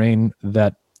your brain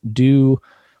that do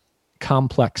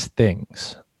complex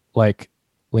things like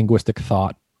linguistic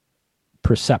thought,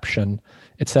 perception,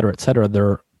 et cetera, et cetera.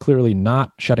 They're clearly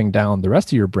not shutting down the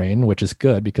rest of your brain, which is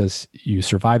good because you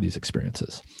survive these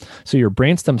experiences. So your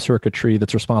brainstem circuitry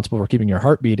that's responsible for keeping your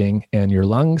heart beating and your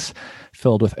lungs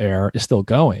filled with air is still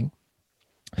going.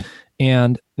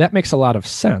 And that makes a lot of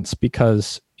sense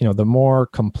because, the more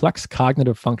complex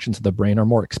cognitive functions of the brain are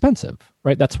more expensive,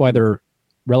 right? That's why they're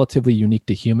relatively unique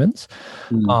to humans.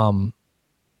 And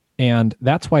And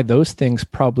that's why those things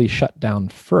probably shut down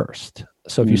first.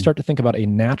 So if you start to think about a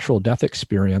natural death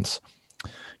experience,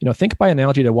 think by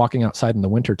analogy to walking outside in the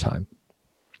wintertime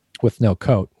with no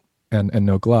coat and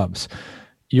no gloves.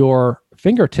 Your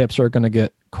fingertips are going to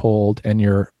get cold and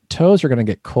your toes are going to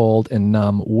get cold and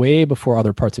numb way before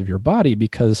other parts of your body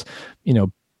because,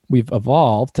 we've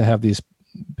evolved to have these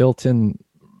built-in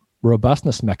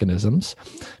robustness mechanisms,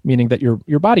 meaning that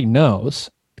your body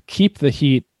knows keep the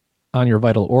heat on your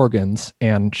vital organs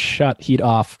and shut heat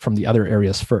off from the other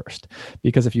areas first.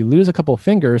 Because if you lose a couple of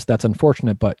fingers, that's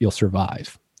unfortunate, but you'll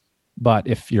survive. But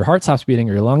if your heart stops beating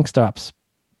or your lung stops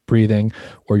breathing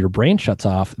or your brain shuts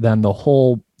off, then the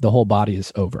whole body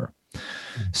is over.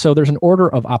 So there's an order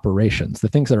of operations. The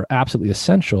things that are absolutely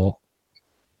essential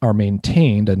are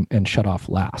maintained and shut off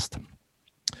last.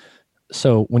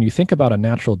 So when you think about a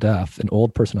natural death, an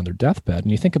old person on their deathbed,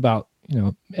 and you think about,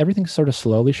 everything's sort of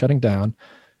slowly shutting down,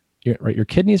 your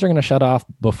kidneys are going to shut off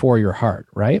before your heart,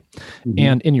 right? Mm-hmm.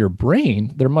 And in your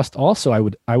brain, there must also,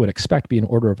 I would expect, be an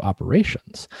order of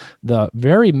operations. The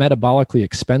very metabolically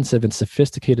expensive and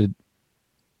sophisticated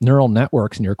neural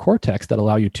networks in your cortex that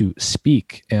allow you to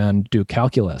speak and do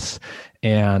calculus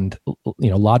and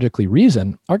logically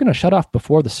reason are going to shut off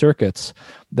before the circuits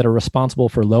that are responsible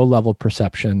for low-level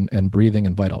perception and breathing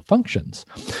and vital functions.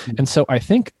 Mm-hmm. And so I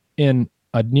think in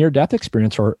a near-death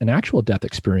experience or an actual death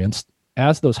experience,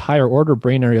 as those higher order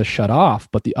brain areas shut off,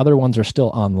 but the other ones are still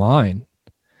online,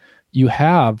 you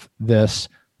have this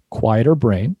quieter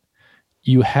brain.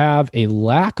 You have a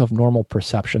lack of normal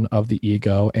perception of the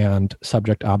ego and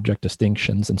subject-object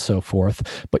distinctions and so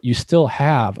forth, but you still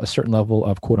have a certain level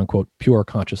of quote-unquote pure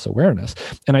conscious awareness.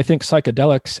 And I think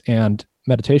psychedelics and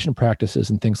meditation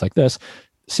practices and things like this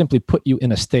simply put you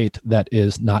in a state that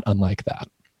is not unlike that.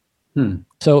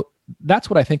 So that's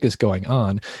what I think is going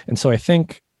on. And so I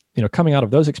think, coming out of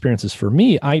those experiences for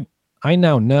me, I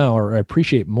now know or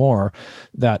appreciate more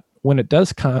that when it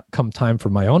does come time for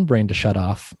my own brain to shut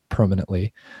off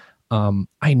permanently,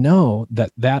 I know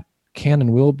that can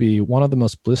and will be one of the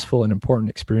most blissful and important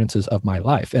experiences of my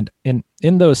life. And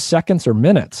in those seconds or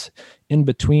minutes in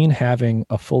between having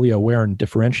a fully aware and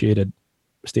differentiated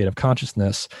state of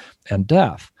consciousness and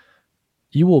death,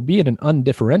 you will be in an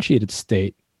undifferentiated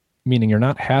state, meaning you're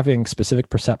not having specific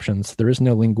perceptions, there is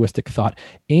no linguistic thought,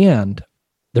 and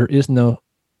there is no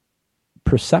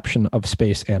perception of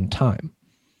space and time.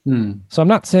 So I'm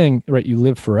not saying, you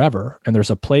live forever and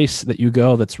there's a place that you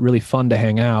go that's really fun to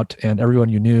hang out and everyone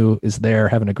you knew is there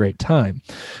having a great time.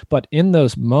 But in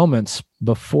those moments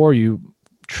before you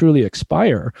truly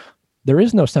expire, there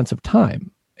is no sense of time.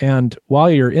 And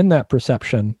while you're in that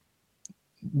perception,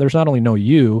 there's not only no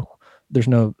you, there's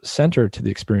no center to the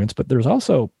experience, but there's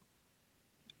also,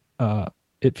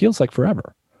 it feels like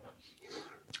forever.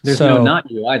 There's no not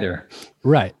you either.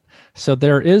 Right. So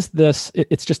there is this,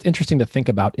 it's just interesting to think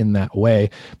about in that way.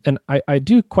 And I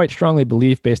do quite strongly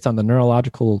believe, based on the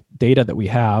neurological data that we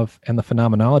have and the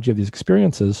phenomenology of these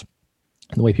experiences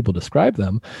and the way people describe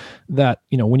them, that,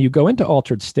 when you go into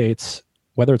altered states,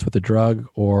 whether it's with a drug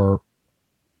or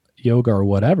yoga or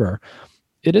whatever,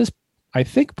 it is, I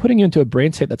think, putting you into a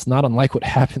brain state that's not unlike what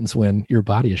happens when your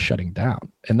body is shutting down.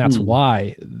 And that's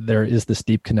why there is this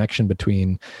deep connection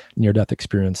between near-death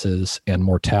experiences and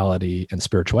mortality and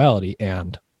spirituality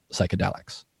and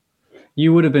psychedelics.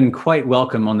 You would have been quite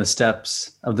welcome on the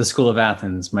steps of the School of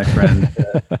Athens, my friend.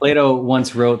 Plato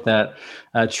once wrote that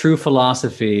true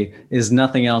philosophy is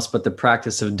nothing else but the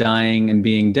practice of dying and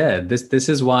being dead. This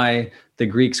is why the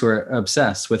Greeks were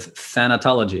obsessed with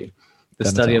thanatology. The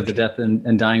study of the death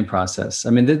and dying process. I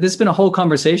mean, there's been a whole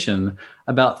conversation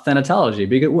about thanatology.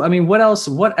 Because,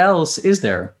 what else is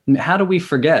there? How do we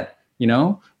forget,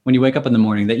 when you wake up in the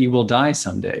morning, that you will die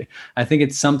someday? I think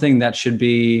it's something that should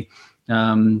be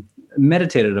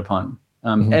meditated upon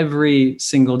every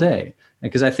single day.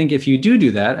 Because I think if you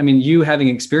do that, you having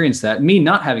experienced that, me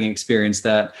not having experienced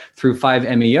that through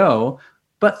 5-MeO,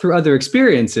 but through other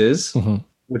experiences,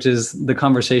 which is the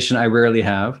conversation I rarely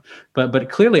have. But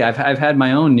clearly I've had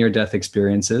my own near-death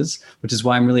experiences, which is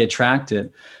why I'm really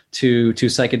attracted to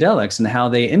psychedelics and how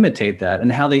they imitate that and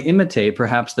how they imitate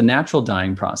perhaps the natural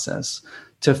dying process.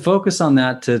 To focus on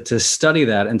that, to study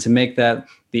that, and to make that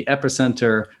the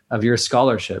epicenter of your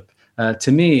scholarship,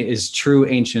 to me, is true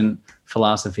ancient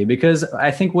philosophy. Because I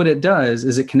think what it does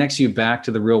is it connects you back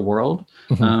to the real world.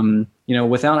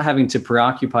 Without having to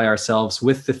preoccupy ourselves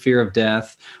with the fear of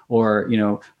death or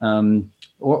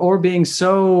being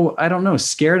so,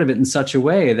 scared of it in such a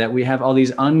way that we have all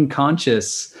these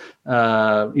unconscious,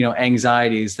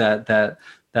 anxieties that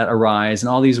that arise and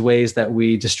all these ways that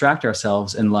we distract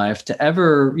ourselves in life to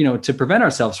ever, to prevent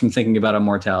ourselves from thinking about our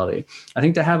mortality. I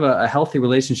think to have a healthy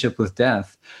relationship with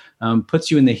death puts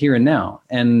you in the here and now.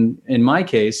 And in my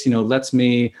case, lets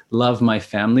me love my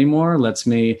family more, lets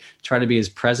me try to be as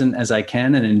present as I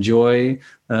can and enjoy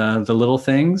the little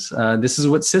things. This is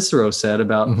what Cicero said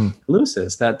about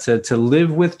Lucis, that to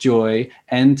live with joy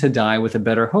and to die with a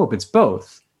better hope. It's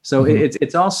both. So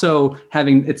it's also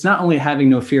it's not only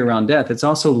having no fear around death, it's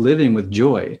also living with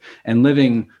joy and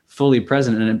living fully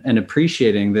present and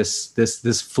appreciating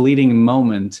this fleeting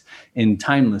moment in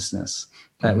timelessness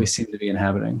that we seem to be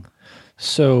inhabiting.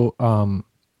 So,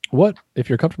 what, if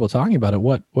you're comfortable talking about it,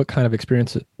 what kind of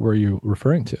experience were you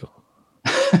referring to?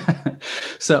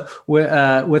 So,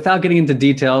 without getting into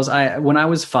details, when I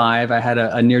was 5, I had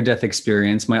a near-death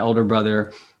experience. My older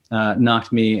brother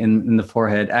knocked me in the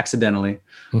forehead accidentally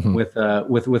with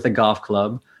a golf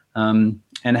club, and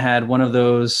had one of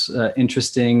those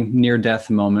interesting near-death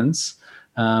moments.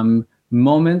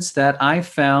 Moments that I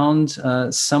found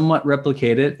somewhat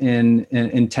replicated in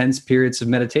intense periods of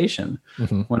meditation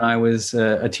when I was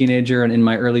a teenager and in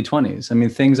my early 20s. I mean,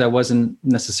 things I wasn't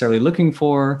necessarily looking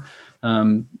for,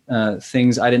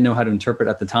 things I didn't know how to interpret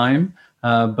at the time,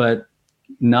 but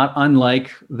not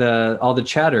unlike all the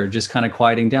chatter just kind of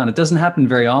quieting down. It doesn't happen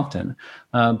very often,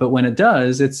 but when it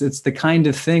does, it's the kind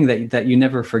of thing that you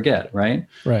never forget, right?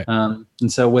 Right.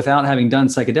 And so, without having done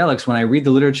psychedelics, when I read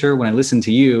the literature, when I listen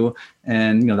to you,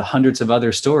 and the hundreds of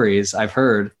other stories I've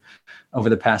heard over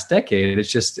the past decade,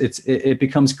 it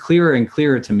becomes clearer and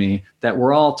clearer to me that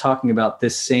we're all talking about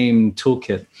this same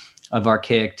toolkit of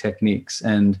archaic techniques.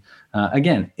 And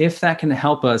again, if that can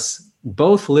help us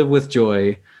both live with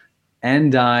joy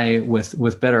and die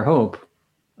with better hope,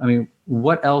 I mean,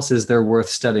 what else is there worth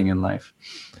studying in life?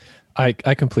 I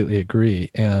completely agree.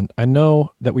 And I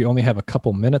know that we only have a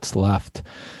couple minutes left.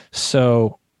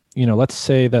 So, let's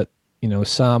say that,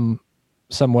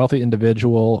 some wealthy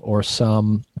individual or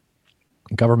some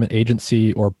government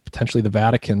agency or potentially the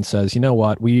Vatican says, you know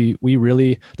what, we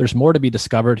really, there's more to be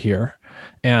discovered here.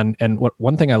 And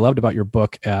one thing I loved about your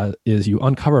book is you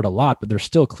uncovered a lot, but there's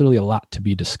still clearly a lot to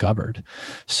be discovered.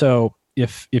 So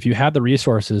if you had the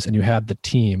resources and you had the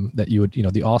team that you would,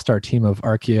 the all-star team of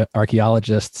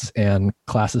archaeologists and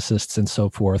classicists and so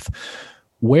forth,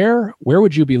 where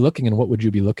would you be looking and what would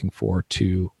you be looking for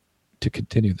to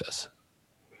continue this?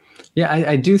 Yeah,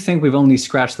 I do think we've only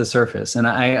scratched the surface, and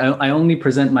I only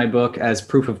present my book as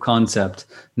proof of concept,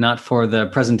 not for the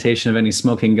presentation of any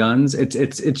smoking guns.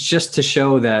 It's just to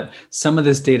show that some of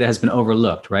this data has been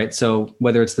overlooked, right? So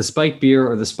whether it's the spiked beer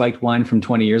or the spiked wine from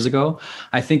 20 years ago,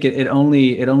 I think it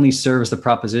only serves the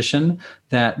proposition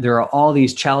that there are all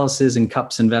these chalices and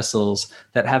cups and vessels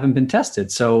that haven't been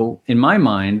tested. So in my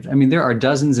mind, I mean, there are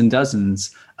dozens and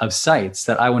dozens of sites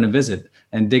that I want to visit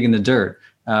and dig in the dirt.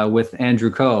 With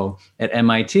Andrew Coe at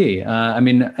MIT.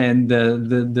 And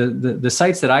the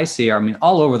sites that I see are,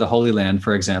 all over the Holy Land,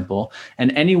 for example,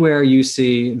 and anywhere you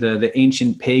see the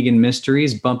ancient pagan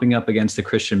mysteries bumping up against the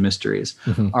Christian mysteries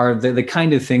are the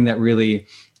kind of thing that really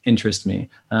interest me.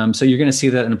 So you're going to see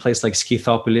that in a place like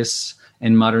Scythopolis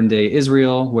in modern day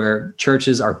Israel, where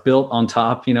churches are built on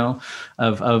top,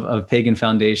 of pagan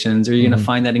foundations, or you're going to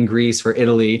find that in Greece or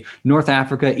Italy, North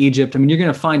Africa, Egypt. You're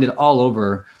going to find it all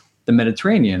over the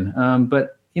Mediterranean.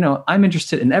 But I'm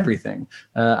interested in everything.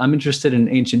 I'm interested in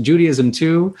ancient Judaism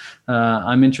too.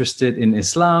 I'm interested in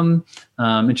Islam.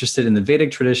 I'm interested in the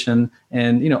Vedic tradition,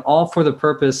 and all for the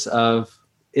purpose of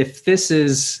if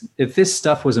this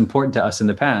stuff was important to us in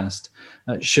the past,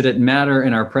 should it matter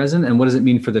in our present, and what does it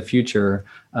mean for the future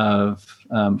of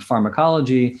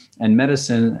pharmacology and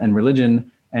medicine and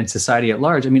religion and society at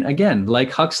large? Again,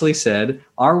 like Huxley said,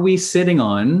 are we sitting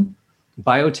on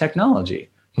biotechnology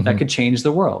that could change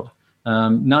the world,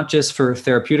 not just for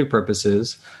therapeutic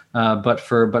purposes, but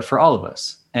for all of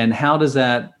us? And how does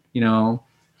that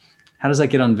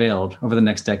get unveiled over the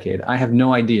next decade? I have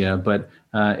no idea, but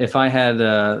if I had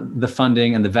the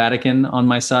funding and the Vatican on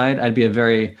my side, I'd be a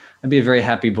very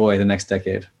happy boy the next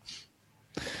decade.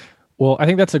 Well, I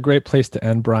think that's a great place to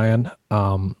end, Brian.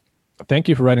 Thank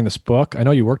you for writing this book. I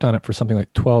know you worked on it for something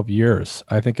like 12 years.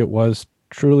 I think it was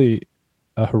truly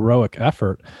a heroic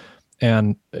effort.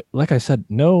 And like I said,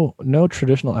 no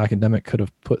traditional academic could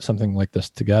have put something like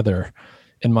this together,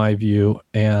 in my view.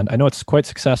 And I know it's quite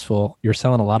successful. You're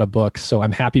selling a lot of books, so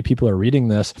I'm happy people are reading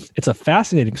this. It's a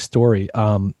fascinating story,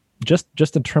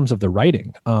 just in terms of the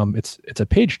writing. It's a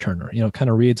page turner. It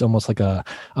kind of reads almost like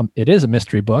it is a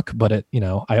mystery book, but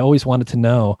I always wanted to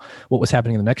know what was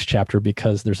happening in the next chapter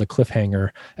because there's a cliffhanger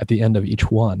at the end of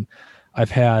each one. I've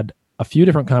had a few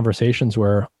different conversations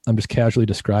where I'm just casually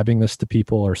describing this to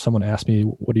people, or someone asks me,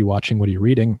 what are you watching? What are you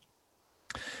reading?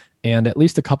 And at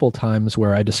least a couple of times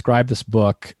where I describe this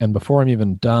book, and before I'm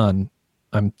even done,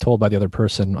 I'm told by the other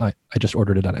person, I just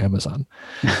ordered it on Amazon.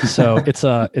 So it's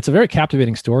a very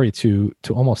captivating story to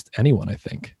almost anyone, I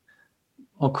think.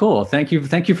 Oh, cool. Thank you.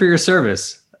 Thank you for your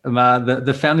service.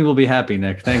 The family will be happy,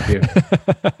 Nick. Thank you.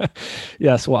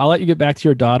 Yes. Well, I'll let you get back to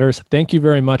your daughters. Thank you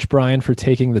very much, Brian, for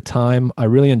taking the time. I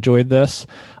really enjoyed this.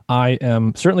 I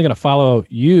am certainly going to follow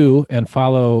you and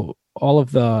follow all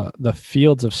of the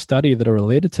fields of study that are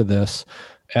related to this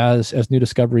as new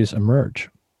discoveries emerge.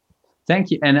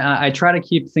 Thank you. And I try to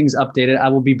keep things updated. I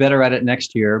will be better at it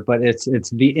next year, but it's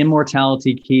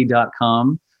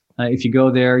theimmortalitykey.com. If you go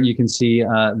there, you can see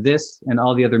this and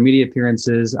all the other media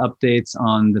appearances, updates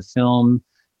on the film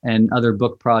and other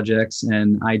book projects.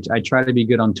 And I try to be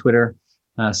good on Twitter.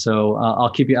 So I'll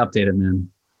keep you updated, man.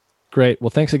 Great. Well,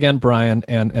 thanks again, Brian,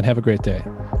 and have a great day.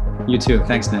 You too.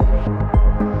 Thanks, Nick.